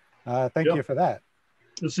 So thank you for that.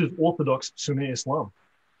 This is Orthodox Sunni Islam.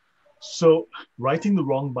 So writing the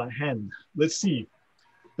wrong by hand. Let's see.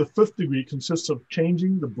 The fifth degree consists of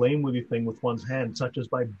changing the blameworthy thing with one's hand, such as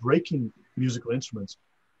by breaking musical instruments,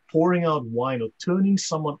 pouring out wine, or turning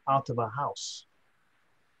someone out of a house.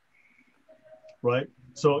 Right?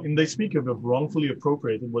 So, and they speak of wrongfully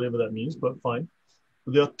appropriated, whatever that means, but fine.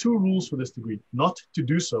 But there are two rules for this degree: not to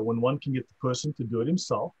do so when one can get the person to do it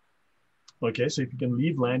himself. Okay, so if you can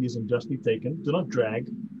leave land is unjustly taken, do not drag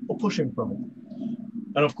or push him from it.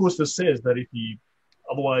 And of course, this says that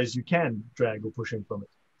otherwise you can drag or push him from it.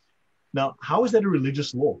 Now, how is that a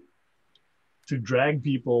religious law? To drag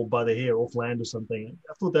people by the hair off land or something?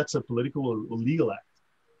 I thought that's a political or legal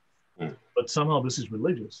act. But somehow this is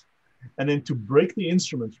religious. And then to break the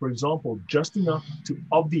instruments, for example, just enough to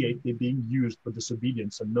obviate they're being used for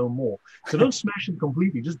disobedience and no more. So don't smash it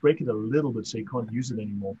completely, just break it a little bit so you can't use it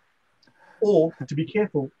anymore. Or to be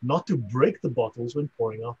careful not to break the bottles when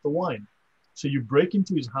pouring out the wine. So you break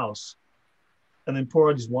into his house and then pour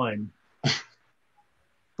out his wine.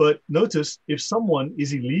 But notice, if someone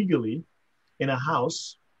is illegally in a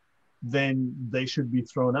house, then they should be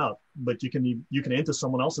thrown out. But you can enter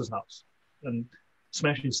someone else's house and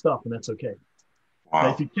smash his stuff, and that's okay. Wow.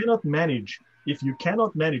 Now, if you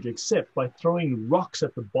cannot manage except by throwing rocks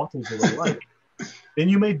at the bottles or the like, then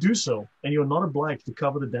you may do so, and you're not obliged to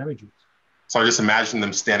cover the damages. So I just imagine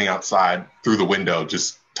them standing outside through the window,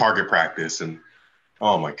 just target practice, and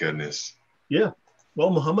oh my goodness. Yeah. Well,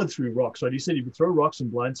 Muhammad threw rocks, right? He said if you throw rocks and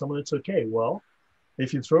blind someone, it's okay. Well,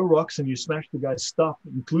 if you throw rocks and you smash the guy's stuff,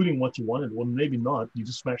 including what you wanted, well, maybe not. You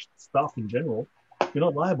just smash stuff in general. You're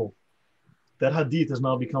not liable. That hadith has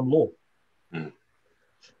now become law.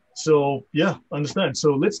 So, yeah, understand.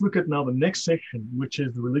 So let's look at now the next section, which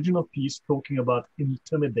is the religion of peace, talking about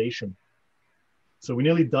intimidation. So we're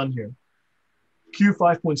nearly done here. Q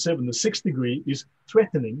 5.7, the sixth degree is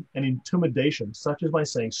threatening and intimidation, such as by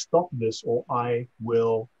saying, stop this or I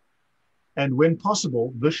will. And when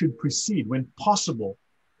possible, this should precede. When possible,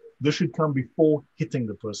 this should come before hitting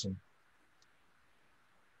the person.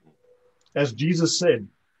 As Jesus said,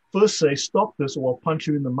 first say, stop this or I'll punch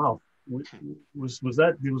you in the mouth. Was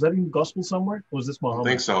that in the gospel somewhere? Or was this Muhammad? I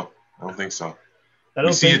don't think so.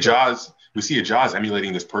 We see Ijaz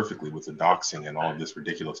emulating this perfectly with the doxing and all of this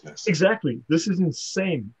ridiculousness. Exactly. This is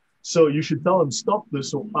insane. So you should tell them, stop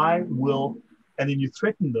this or I will, and then you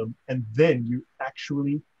threaten them, and then you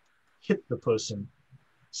actually hit the person.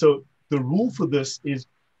 So the rule for this is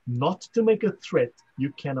not to make a threat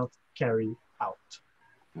you cannot carry out.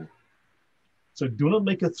 So do not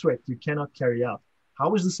make a threat you cannot carry out.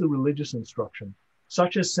 How is this a religious instruction?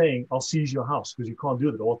 Such as saying, I'll seize your house because you can't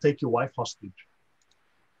do that, or I'll take your wife hostage.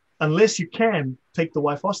 Unless you can take the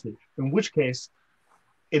wife hostage, in which case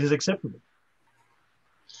it is acceptable.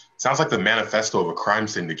 Sounds like the manifesto of a crime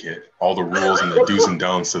syndicate, all the rules and the do's and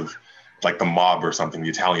don'ts of like the mob or something, the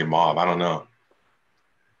Italian mob. I don't know.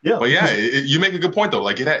 Yeah. But yeah, you make a good point though.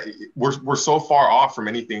 Like we're so far off from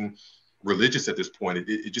anything religious at this point.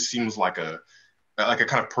 It just seems like a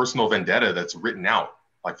kind of personal vendetta that's written out,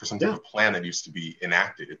 like for some type of plan that needs to be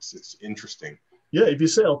enacted. It's interesting. Yeah, if you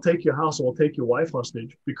say, I'll take your house or I'll take your wife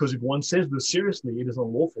hostage, because if one says this seriously, it is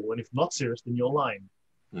unlawful. And if not serious, then you're lying.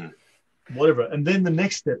 Whatever. And then the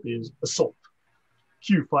next step is assault.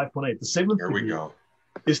 Q 5.8. The seventh degree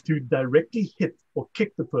is to directly hit or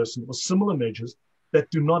kick the person or similar measures that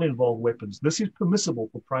do not involve weapons. This is permissible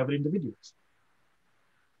for private individuals,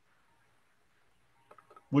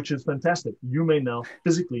 which is fantastic. You may now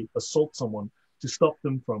physically assault someone to stop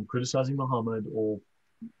them from criticizing Muhammad or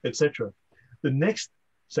etc. The next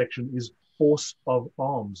section is force of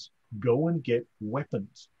arms. Go and get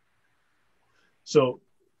weapons. So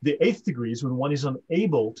the eighth degree is when one is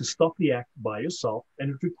unable to stop the act by yourself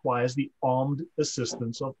and it requires the armed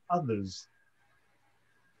assistance of others.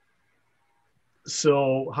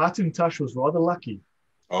 So Hatun Tash was rather lucky.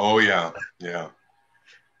 Oh, yeah. Yeah.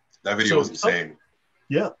 That video was insane.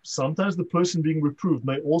 Yeah. Sometimes the person being reproved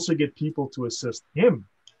may also get people to assist him.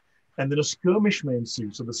 And then a skirmish may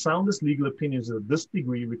ensue. So the soundest legal opinion is that this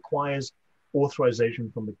degree requires authorization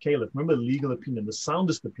from the caliph. Remember, legal opinion, the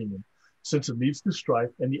soundest opinion, since it leads to strife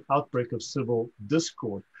and the outbreak of civil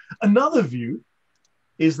discord. Another view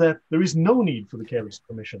is that there is no need for the caliph's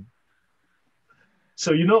permission.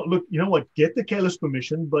 So, you know what, get the caliph's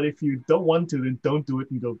permission, but if you don't want to, then don't do it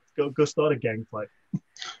and go start a gang fight.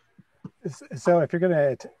 So if you're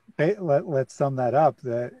going to, let's sum that up,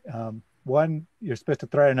 that one, you're supposed to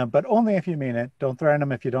threaten them, but only if you mean it. Don't threaten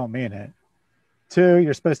them if you don't mean it. Two,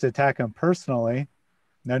 you're supposed to attack them personally.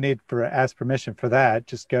 No need for ask permission for that.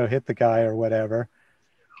 Just go hit the guy or whatever.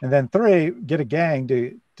 And then three, get a gang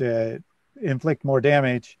to inflict more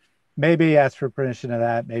damage. Maybe ask for permission of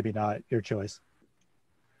that, maybe not. Your choice.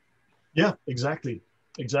 Yeah, exactly.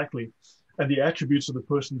 Exactly. And the attributes of the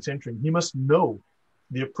person it's entering. He must know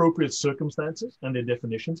the appropriate circumstances and their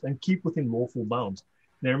definitions and keep within lawful bounds.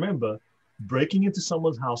 Now remember, breaking into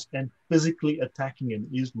someone's house and physically attacking him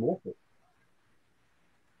is lawful.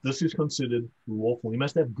 This is considered lawful. He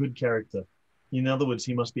must have good character. In other words,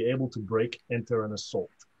 he must be able to break, enter, and assault.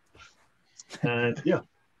 And yeah.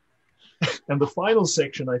 And the final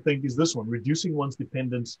section, I think, is this one, reducing one's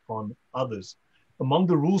dependence on others. Among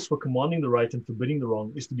the rules for commanding the right and forbidding the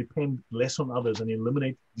wrong is to depend less on others and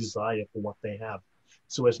eliminate desire for what they have,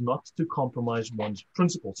 so as not to compromise one's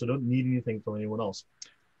principles. So don't need anything from anyone else.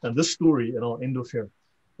 And this story, and I'll end off here,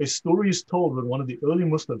 a story is told that one of the early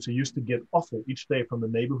Muslims who used to get offal each day from the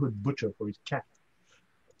neighborhood butcher for his cat,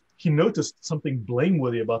 he noticed something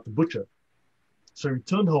blameworthy about the butcher. So he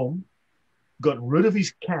returned home, got rid of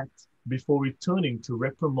his cat before returning to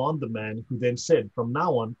reprimand the man, who then said, "From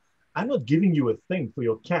now on, I'm not giving you a thing for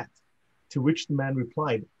your cat." To which the man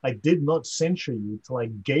replied, "I did not censure you till I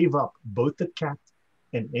gave up both the cat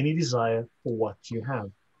and any desire for what you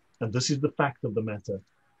have." And this is the fact of the matter.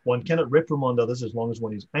 One cannot reprimand others as long as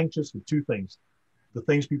one is anxious for two things: the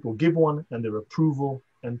things people give one and their approval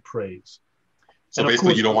and praise. So and basically,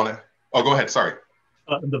 course, you don't want to. Oh, go ahead. Sorry.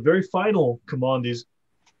 The very final command is,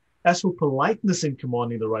 as for politeness in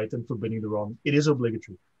commanding the right and forbidding the wrong, it is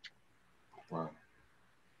obligatory. Wow.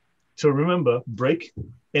 So remember, break,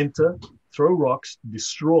 enter, throw rocks,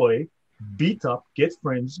 destroy, beat up, get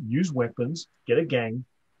friends, use weapons, get a gang,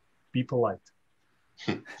 be polite.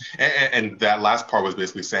 And that last part was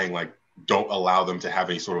basically saying, like, don't allow them to have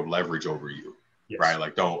any sort of leverage over you, yes. Right?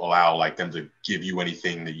 Like, don't allow like them to give you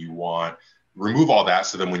anything that you want. Remove all that,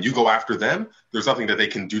 so then when you go after them, there's nothing that they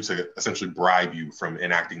can do to essentially bribe you from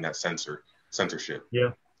enacting that censorship.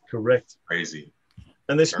 Yeah, correct. Crazy.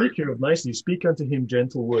 And they speak here of nicely, speak unto him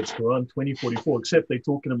gentle words, Quran 20:44, except they're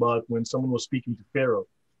talking about when someone was speaking to Pharaoh.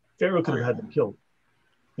 Pharaoh could have had them killed.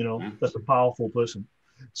 You know, that's a powerful person.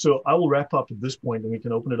 So I will wrap up at this point and we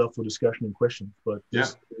can open it up for discussion and questions. But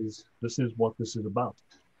this is what this is about.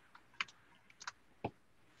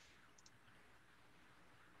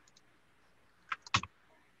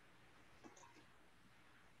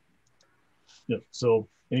 Yeah. So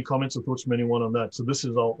any comments or thoughts from anyone on that? So this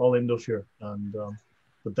is I'll end off here, and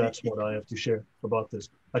but that's what I have to share about this.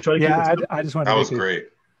 I try to keep it. I just want to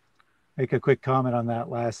make a quick comment on that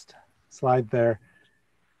last slide there.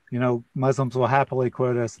 You know, Muslims will happily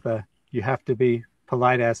quote us the "you have to be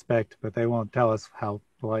polite" aspect, but they won't tell us how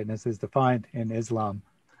politeness is defined in Islam.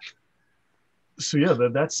 So yeah,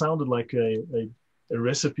 that sounded like a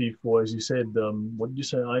recipe for, as you said, what did you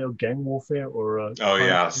say, Ayo, gang warfare or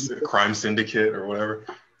crime syndicate or whatever.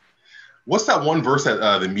 What's that one verse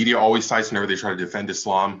that the media always cites whenever they try to defend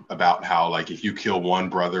Islam, about how, like, if you kill one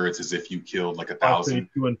brother, it's as if you killed like 1,000?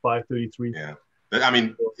 532 and 533. Yeah, I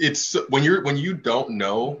mean, it's when you don't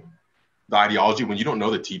know the ideology, when you don't know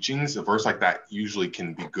the teachings, a verse like that usually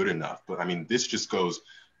can be good enough. But I mean, this just goes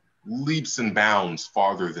leaps and bounds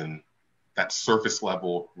farther than that surface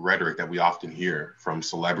level rhetoric that we often hear from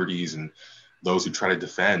celebrities and those who try to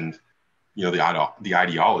defend, you know, the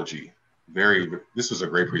ideology. This was a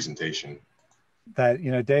great presentation. That,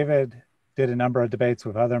 you know, David did a number of debates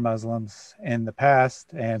with other Muslims in the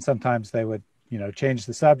past, and sometimes they would, you know, change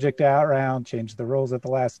the subject around, change the rules at the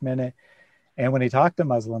last minute. And when he talked to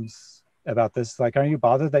Muslims about this, like, aren't you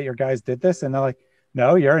bothered that your guys did this? And they're like,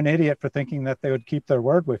 no, you're an idiot for thinking that they would keep their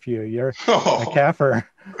word with you. You're a kafir.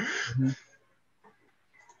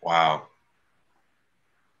 Wow.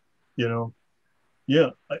 You know,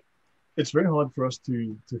 yeah, it's very hard for us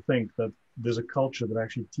to think that there's a culture that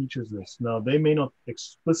actually teaches this. Now, they may not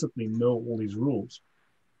explicitly know all these rules,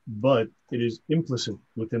 but it is implicit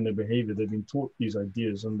within their behavior. They've been taught these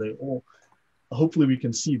ideas, and they all, hopefully we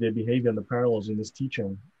can see their behavior and the parallels in this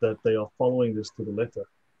teaching, that they are following this to the letter.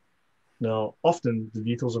 Now, often the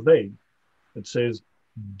details are vague. It says,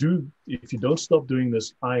 if you don't stop doing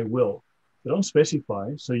this, I will. They don't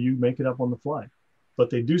specify, so you make it up on the fly. But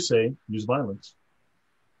they do say, use violence,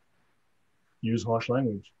 use harsh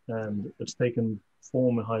language, and it's taken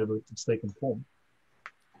form, however it's taken form.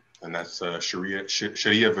 And that's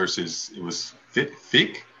Sharia versus, it was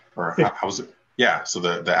fiqh, or how was it? Yeah, so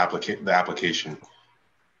the application,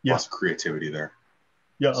 lots of creativity there.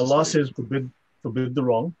 Yeah, Allah says forbid the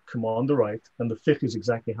wrong, command the right, and the fiqh is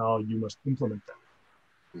exactly how you must implement that.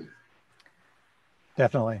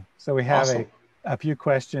 Definitely. So we have a few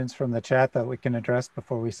questions from the chat that we can address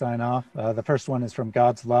before we sign off. The first one is from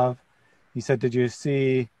God's Love. He said, did you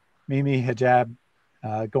see Mohammad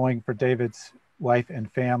Hijab going for David's wife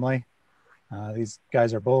and family? These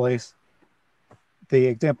guys are bullies. The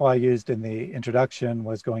example I used in the introduction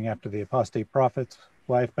was going after the apostate prophets,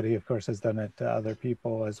 wife, but he, of course, has done it to other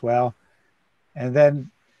people as well. And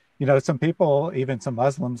then, you know, some people, even some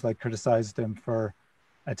Muslims, like criticized him for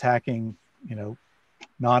attacking, you know,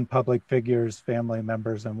 non-public figures, family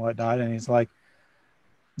members and whatnot. And he's like,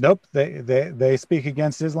 nope, they speak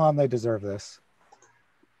against Islam. They deserve this.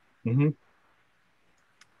 Mm-hmm.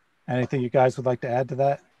 Anything you guys would like to add to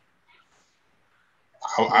that?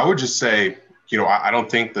 I would just say, you know, I don't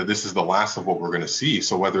think that this is the last of what we're going to see.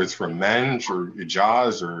 So whether it's from MENJ or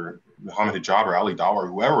Ijaz or Mohammad Hijab or Ali Dawah or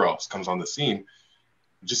whoever else comes on the scene,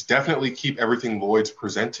 just definitely keep everything Lloyd's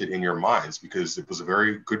presented in your minds, because it was a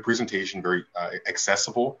very good presentation, very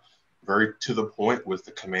accessible, very to the point with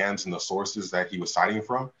the commands and the sources that he was citing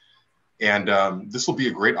from. And this will be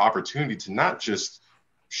a great opportunity to not just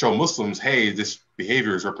show Muslims, hey, this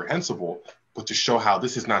behavior is reprehensible, but to show how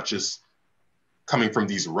this is not just coming from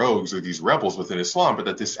these rogues or these rebels within Islam, but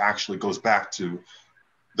that this actually goes back to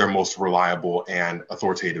their most reliable and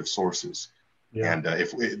authoritative sources. Yeah. And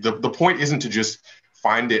if the point isn't to just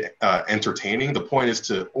find it entertaining, the point is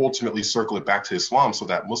to ultimately circle it back to Islam, so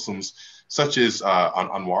that Muslims, such as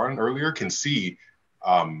Anwar earlier, can see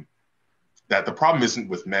that the problem isn't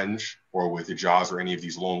with MENJ or with Ijaz or any of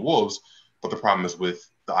these lone wolves, but the problem is with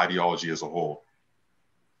the ideology as a whole.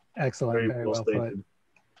 Excellent. Very well put.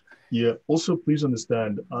 Yeah. Also, please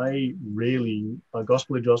understand, I rarely,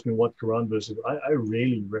 Gospel Age asked me what Quran verses. I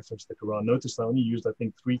rarely reference the Quran. Notice I only used, I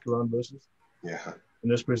think, 3 Quran verses in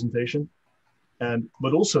this presentation.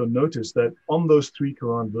 But also notice that on those 3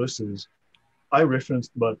 Quran verses, I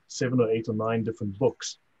referenced about 7 or 8 or 9 different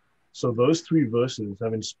books. So those 3 verses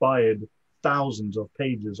have inspired thousands of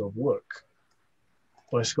pages of work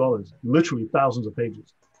by scholars, literally thousands of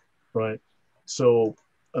pages, right? So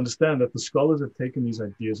understand that the scholars have taken these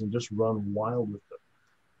ideas and just run wild with them.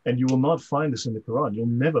 And you will not find this in the Quran. You'll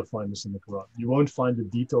never find this in the Quran. You won't find the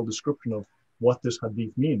detailed description of what this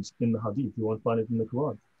hadith means in the hadith. You won't find it in the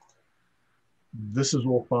Quran. This is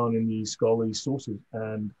all found in the scholarly sources.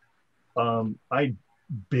 And I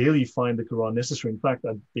barely find the Quran necessary. In fact,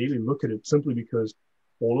 I barely look at it, simply because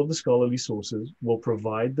all of the scholarly sources will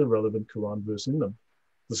provide the relevant Quran verse in them.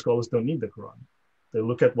 The scholars don't need the Quran. They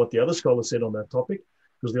look at what the other scholars said on that topic,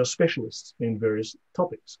 because they are specialists in various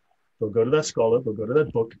topics. They'll go to that scholar, they'll go to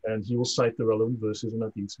that book, and he will cite the relevant verses and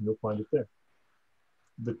hadiths, and you'll find it there.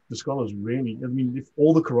 The scholars really, I mean, if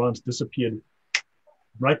all the Qurans disappeared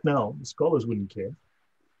right now, the scholars wouldn't care.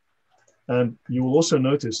 And you will also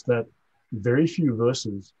notice that very few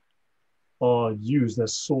verses are used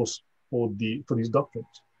as source for these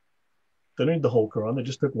doctrines. They don't need the whole Quran. They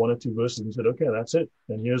just took 1 or 2 verses and said, okay, that's it.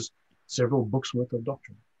 And here's several books worth of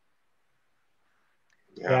doctrine.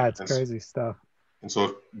 Yeah, it's crazy stuff. And so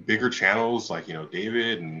if bigger channels like, you know,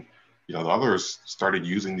 David and, you know, the others started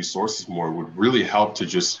using these sources more, it would really help to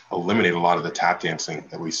just eliminate a lot of the tap dancing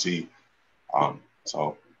that we see.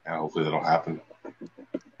 So yeah, hopefully that'll happen.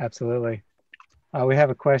 Absolutely. We have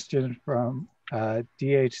a question from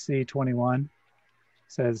DHC21.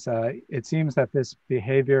 Says, it seems that this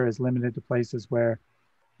behavior is limited to places where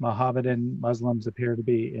Mohammedan Muslims appear to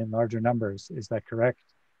be in larger numbers. Is that correct?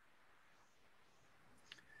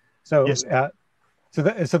 So, yes. So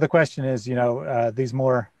the question is, you know, these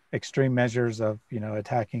more extreme measures of, you know,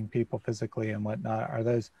 attacking people physically and whatnot, are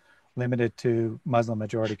those limited to Muslim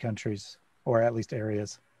majority countries, or at least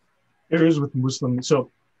areas? Areas with Muslim.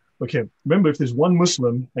 So, okay, remember, if there's one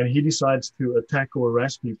Muslim and he decides to attack or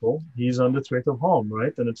harass people, he's under threat of harm,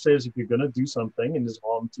 right? And it says if you're going to do something and there's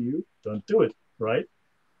harm to you, don't do it, right?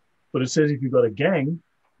 But it says if you've got a gang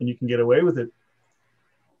and you can get away with it,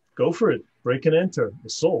 go for it. Break and enter,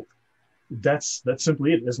 assault. That's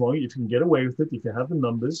simply it. As long as you can get away with it, if you have the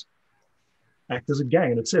numbers, act as a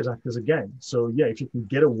gang. And it says act as a gang. So yeah, if you can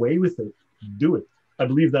get away with it, do it. I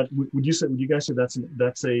believe that. Would you guys say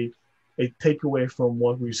that's a takeaway from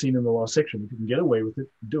what we've seen in the last section? If you can get away with it,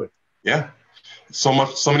 do it. Yeah. So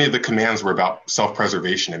many of the commands were about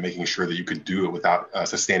self-preservation and making sure that you could do it without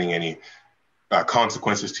sustaining any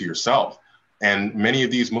consequences to yourself. And many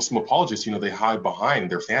of these Muslim apologists, you know, they hide behind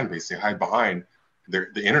their fan base. They hide behind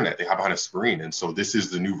the internet. They hide behind a screen. And so this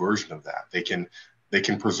is the new version of that. They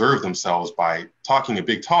can preserve themselves by talking a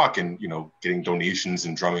big talk and, you know, getting donations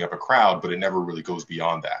and drumming up a crowd, but it never really goes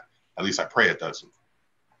beyond that. At least I pray it doesn't.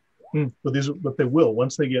 But they will.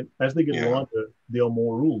 As they get larger, there are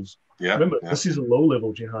more rules. Yeah. Remember, this is a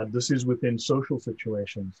low-level jihad. This is within social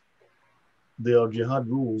situations. There are jihad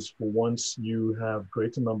rules for once you have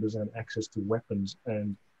greater numbers and access to weapons,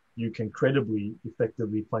 and you can credibly,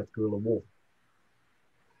 effectively fight guerrilla war.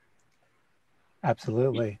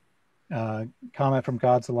 Absolutely. Comment from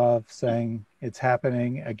God's Love saying it's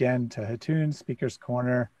happening again to Hatun, Speaker's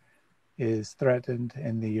Corner. is threatened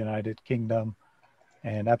in the United Kingdom.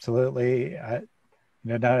 And absolutely,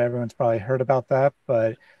 not everyone's probably heard about that,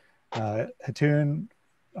 but Hatun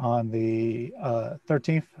on the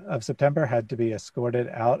 13th of September had to be escorted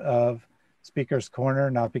out of Speaker's Corner,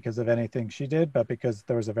 not because of anything she did, but because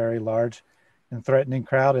there was a very large and threatening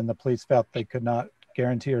crowd, and the police felt they could not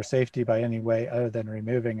guarantee her safety by any way other than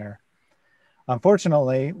removing her.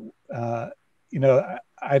 Unfortunately,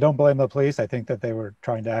 I don't blame the police. I think that they were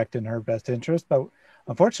trying to act in her best interest, but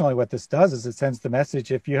unfortunately what this does is it sends the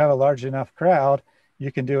message, if you have a large enough crowd,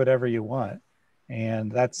 you can do whatever you want.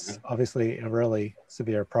 And that's obviously a really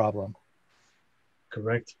severe problem.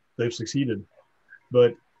 Correct. They've succeeded.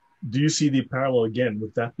 But do you see the parallel again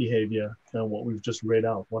with that behavior and what we've just read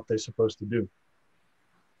out, what they're supposed to do?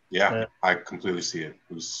 Yeah, I completely see it.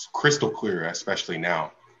 It was crystal clear, especially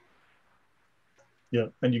now. Yeah,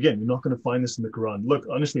 and again, you're not going to find this in the Quran. Look,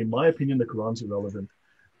 honestly, in my opinion, the Quran's irrelevant.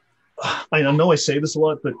 I know I say this a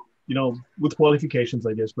lot, but, with qualifications,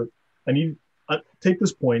 I guess, but I take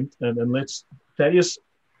this point and let's, Thaddeus,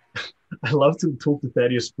 I love to talk to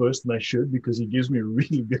Thaddeus first, and I should, because he gives me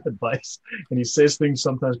really good advice, and he says things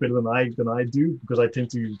sometimes better than I do, because I tend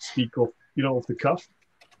to speak off the cuff,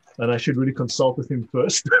 and I should really consult with him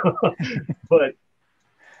first. But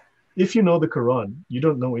if you know the Quran, you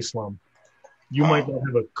don't know Islam. You might not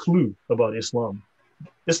have a clue about Islam.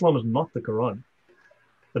 Islam is not the Quran.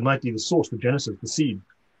 It might be the source, the genesis, the seed,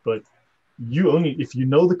 but if you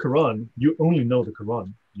know the Quran, you only know the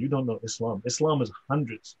Quran. You don't know Islam. Islam is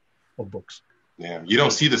hundreds of books. Yeah, you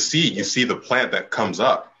don't see the seed, you see the plant that comes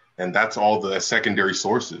up, and that's all the secondary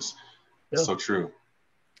sources. Yeah. So true.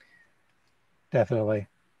 Definitely.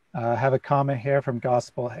 I have a comment here from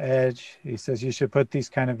Gospel Edge. He says you should put these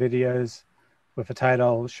kind of videos with a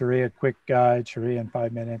title, Sharia Quick Guide, Sharia in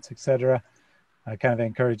 5 minutes, etc. Kind of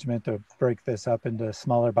encouragement to break this up into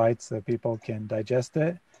smaller bites so people can digest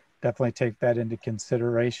it. Definitely take that into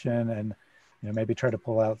consideration, and maybe try to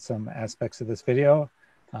pull out some aspects of this video.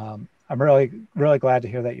 I'm really, really glad to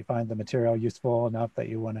hear that you find the material useful enough that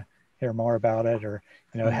you want to hear more about it, or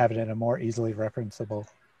have it in a more easily referenceable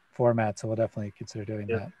format. So we'll definitely consider doing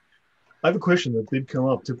that. I have a question that did come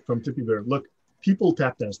up from Tippy Bear. Look, people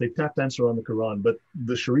tap dance. They tap dance around the Quran, but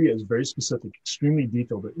the Sharia is very specific, extremely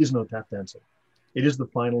detailed. There is no tap dancing. It is the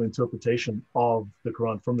final interpretation of the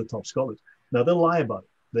Quran from the top scholars. Now, they'll lie about it.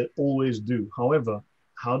 They always do. However,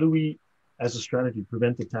 how do we, as a strategy,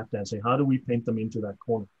 prevent the tap dancing? How do we paint them into that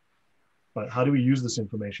corner? Right? How do we use this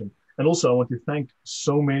information? And also, I want to thank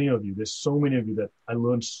so many of you. There's so many of you that I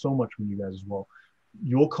learned so much from you guys as well.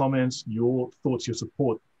 Your comments, your thoughts, your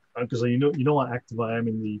support, because you know how active I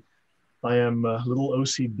am I am a little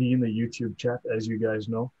OCD in the YouTube chat, as you guys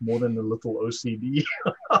know, more than a little OCD.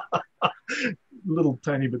 Little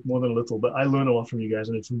tiny bit more than a little, but I learn a lot from you guys,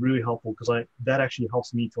 and it's really helpful because that actually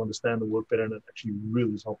helps me to understand the work better, and it actually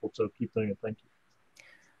really is helpful. So keep doing it. Thank you.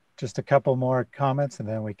 Just a couple more comments and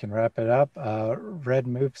then we can wrap it up. Red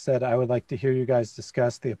Move said, I would like to hear you guys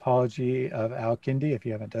discuss the apology of Al-Kindi if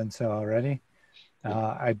you haven't done so already.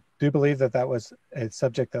 I do believe that was a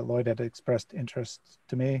subject that Lloyd had expressed interest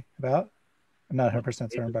to me about. I'm not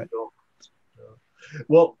 100% certain, but.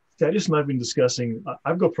 Well, Thaddeus and I have been discussing,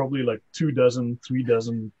 I've got probably like 3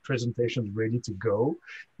 presentations ready to go,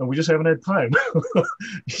 and we just haven't had time.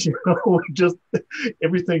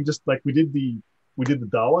 Everything just like we did the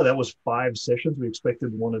Dawah, that was 5 sessions. We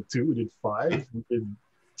expected 1 or 2, we did 5. We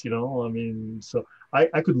did, so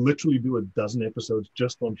I could literally do a dozen episodes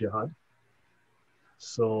just on jihad.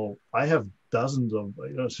 So I have dozens of,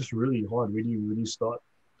 it's just really hard. Where do you really start?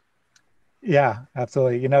 Yeah,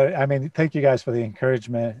 absolutely. Thank you guys for the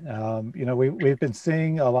encouragement. We've been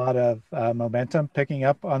seeing a lot of momentum picking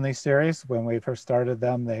up on these series. When we first started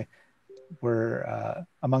them, they were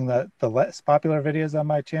among the less popular videos on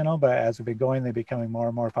my channel, but as we've been going, they're becoming more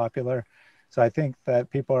and more popular. So I think that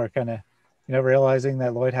people are kind of, realizing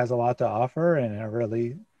that Lloyd has a lot to offer and are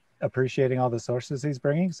really appreciating all the sources he's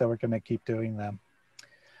bringing. So we're going to keep doing them.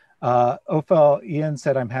 Ophel Ian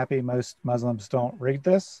said, I'm happy most Muslims don't read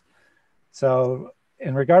this. So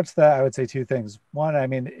in regards to that, I would say 2 things. One,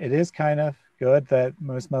 it is kind of good that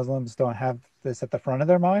most Muslims don't have this at the front of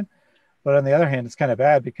their mind. But on the other hand, it's kind of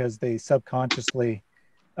bad because they subconsciously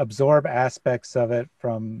absorb aspects of it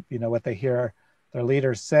from, what they hear their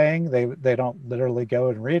leaders saying. They don't literally go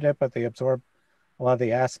and read it, but they absorb a lot of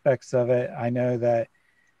the aspects of it. I know that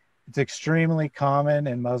it's extremely common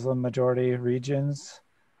in Muslim majority regions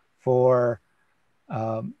for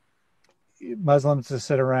Muslims to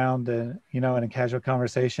sit around and, in casual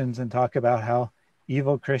conversations and talk about how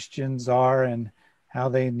evil Christians are and how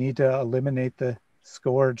they need to eliminate the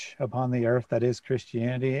scourge upon the earth that is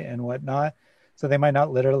Christianity and whatnot. So they might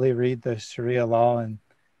not literally read the Sharia law and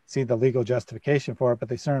see the legal justification for it, but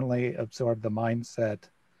they certainly absorb the mindset.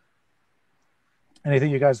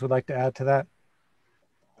 Anything you guys would like to add to that?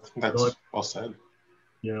 That's well said.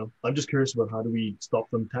 You know, I'm just curious about how do we stop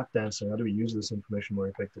them tap dancing? How do we use this information more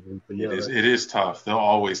effectively? But yeah, it is tough. They'll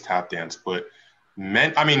always tap dance, but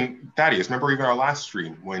Thaddeus, remember even our last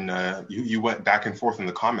stream when you went back and forth in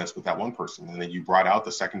the comments with that one person, and then you brought out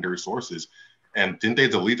the secondary sources, and didn't they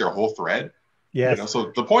delete their whole thread? Yes. You know,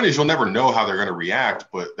 so the point is you'll never know how they're going to react,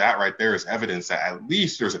 but that right there is evidence that at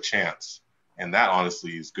least there's a chance, and that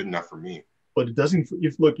honestly is good enough for me. But it doesn't.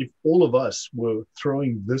 If all of us were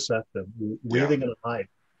throwing this at them, where are they going to hide?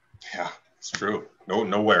 Yeah, it's true.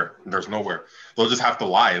 Nowhere. There's nowhere. They'll just have to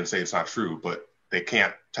lie and say it's not true, but they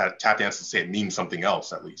can't tap dance and say it means something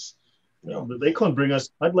else, at least. You know? But they can't bring us.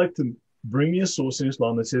 I'd like to bring me a source in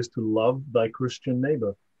Islam that says to love thy Christian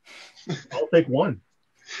neighbor. I'll take one.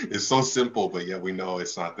 It's so simple, but yet we know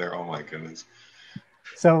it's not there. Oh my goodness.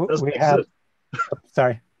 So we have.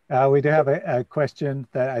 Sorry. We do have a question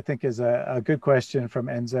that I think is a good question from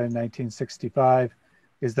Enza in 1965.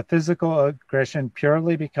 Is the physical aggression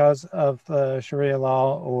purely because of the Sharia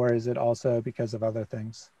law, or is it also because of other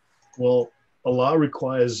things? Well, Allah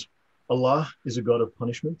is a God of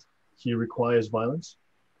punishment. He requires violence.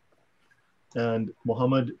 And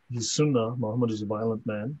Muhammad, his sunnah, Muhammad is a violent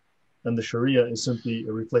man. And the Sharia is simply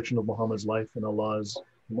a reflection of Muhammad's life and Allah's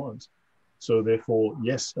commands. So therefore,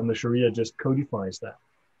 yes, and the Sharia just codifies that.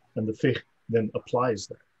 And the fiqh then applies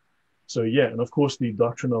that. So yeah, and of course the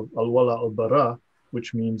doctrine of al-wala al-bara,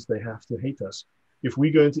 which means they have to hate us. If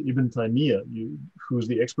we go into Ibn Taymiyyah, who's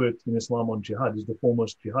the expert in Islam on jihad, is the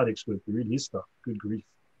foremost jihad expert, you read his stuff, good grief.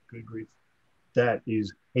 That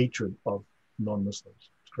is hatred of non-Muslims.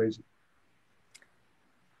 It's crazy.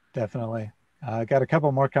 Definitely. I got a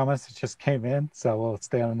couple more comments that just came in, so we'll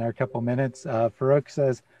stay on there a couple minutes. Farouk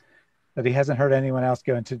says that he hasn't heard anyone else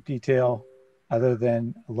go into detail other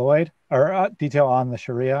than Lloyd, or detail on the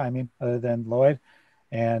Sharia, other than Lloyd.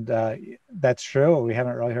 And that's true. We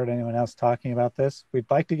haven't really heard anyone else talking about this.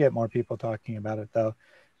 We'd like to get more people talking about it, though,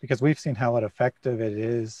 because we've seen how effective it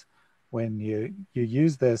is when you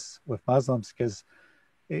use this with Muslims, because,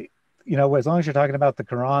 as long as you're talking about the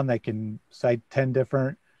Quran, they can cite 10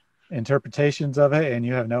 different interpretations of it, and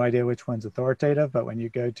you have no idea which one's authoritative. But when you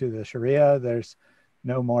go to the Sharia, there's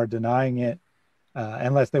no more denying it,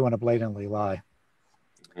 unless they want to blatantly lie.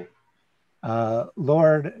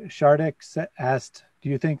 Lord Shardik asked, do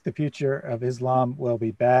you think the future of Islam will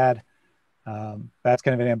be bad? That's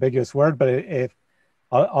kind of an ambiguous word, but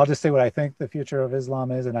I'll just say what I think the future of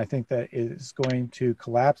Islam is, and I think that it is going to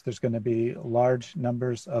collapse. There's going to be large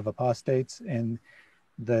numbers of apostates in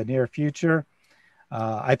the near future.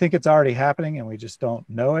 I think it's already happening, and we just don't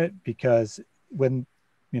know it, because when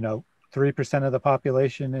 3% of the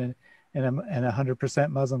population in a 100%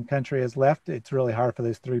 Muslim country has left, it's really hard for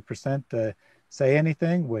those 3% to say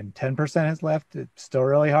anything. When 10% has left, it's still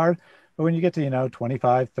really hard. But when you get to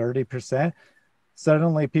 25, 30%,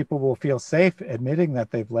 suddenly people will feel safe admitting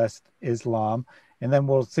that they've left Islam, and then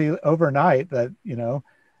we'll see overnight that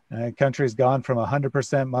a country's gone from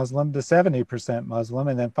 100% Muslim to 70% Muslim,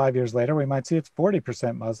 and then 5 years later we might see it's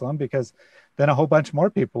 40% Muslim, because then a whole bunch more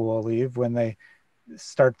people will leave when they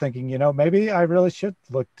start thinking, maybe I really should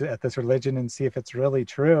look at this religion and see if it's really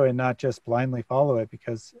true, and not just blindly follow it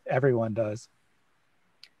because everyone does.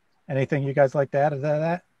 Anything you guys like to add to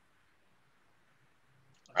that?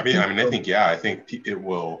 I think it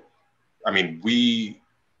will. We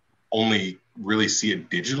only really see it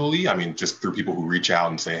digitally. Just through people who reach out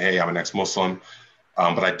and say, hey, I'm an ex-Muslim.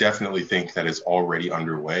 But I definitely think that it's already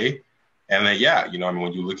underway. And then,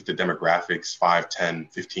 when you look at the demographics 5, 10,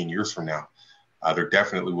 15 years from now, there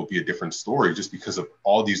definitely will be a different story, just because of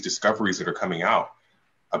all these discoveries that are coming out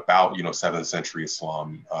about, 7th century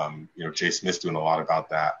Islam. Jay Smith's doing a lot about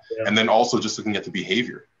that. Yeah. And then also just looking at the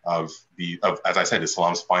behavior of as I said,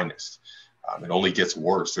 Islam's finest. It only gets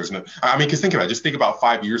worse. Because think about it, just think about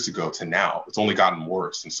 5 years ago to now, it's only gotten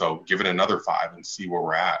worse. And so give it another 5 and see where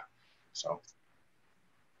we're at. So.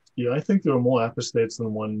 Yeah, I think there are more apostates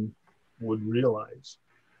than one would realize.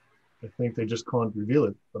 I think they just can't reveal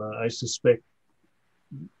it. But I suspect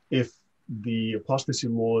if the apostasy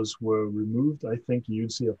laws were removed, I think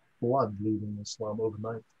you'd see a flood leaving Islam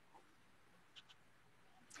overnight.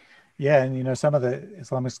 Yeah, and some of the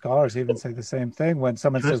Islamic scholars even say the same thing when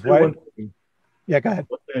someone says, "Why?" Yeah, go ahead.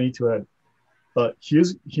 I need to add.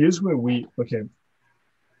 Here's where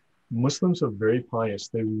Muslims are very pious.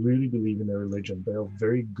 They really believe in their religion. They are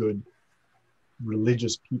very good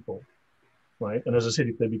religious people. right? And as I said,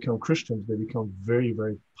 if they become Christians, they become very,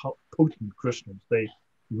 very potent Christians. They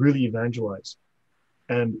really evangelize.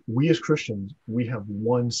 And we as Christians, we have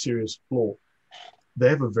one serious flaw. They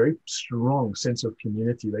have a very strong sense of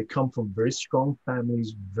community. They come from very strong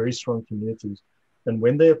families, very strong communities. And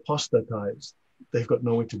when they apostatize, they've got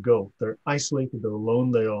nowhere to go. They're isolated, they're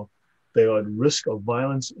alone, they are at risk of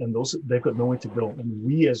violence, and also they've got nowhere to go. And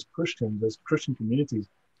we as Christians, as Christian communities,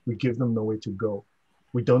 we give them nowhere to go.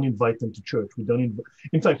 We don't invite them to church.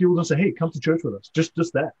 In fact, people don't say, hey, come to church with us, just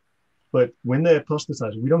that. But when they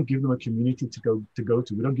apostatize, we don't give them a community to go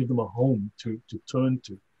to. We don't give them a home to turn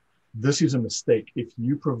to. This is a mistake. If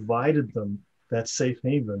you provided them that safe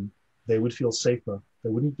haven, they would feel safer. They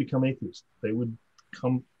wouldn't become atheists. They would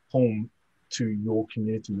come home to your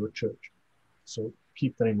community, your church. So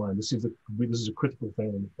keep that in mind. This is a critical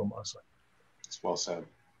thing from our side. It's well said.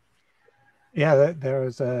 Yeah, there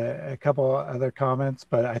was a couple other comments,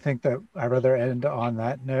 but I think that I'd rather end on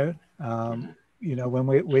that note. You know, when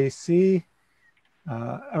we see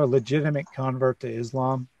a legitimate convert to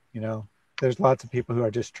Islam, you know, there's lots of people who are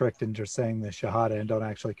just tricked into saying the Shahada and don't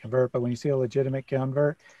actually convert. But when you see a legitimate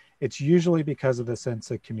convert, it's usually because of the sense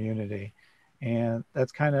of community. And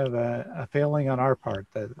that's kind of a failing on our part,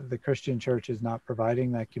 that the Christian church is not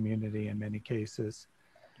providing that community in many cases.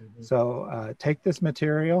 Mm-hmm. So take this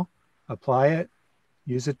material, apply it,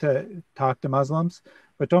 use it to talk to Muslims,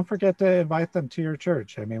 but don't forget to invite them to your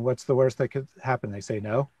church. I mean, what's the worst that could happen? They say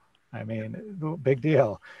no. I mean, big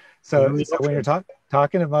deal. So when you're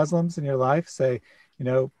talking to Muslims in your life, say, you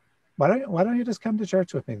know, why don't you just come to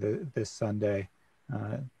church with me this Sunday?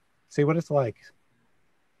 See what it's like.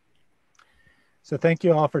 So thank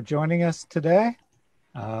you all for joining us today.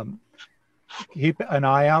 Keep an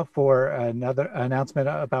eye out for another announcement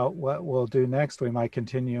about what we'll do next. We might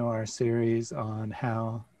continue our series on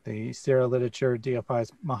how the Syria literature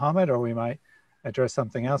deifies Muhammad, or we might address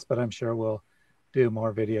something else, but I'm sure we'll do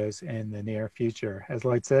more videos in the near future. As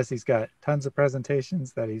Lloyd says, he's got tons of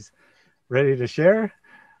presentations that he's ready to share.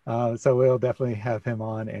 So we'll definitely have him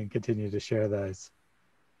on and continue to share those.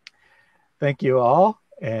 Thank you all,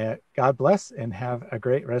 and God bless, and have a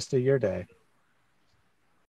great rest of your day.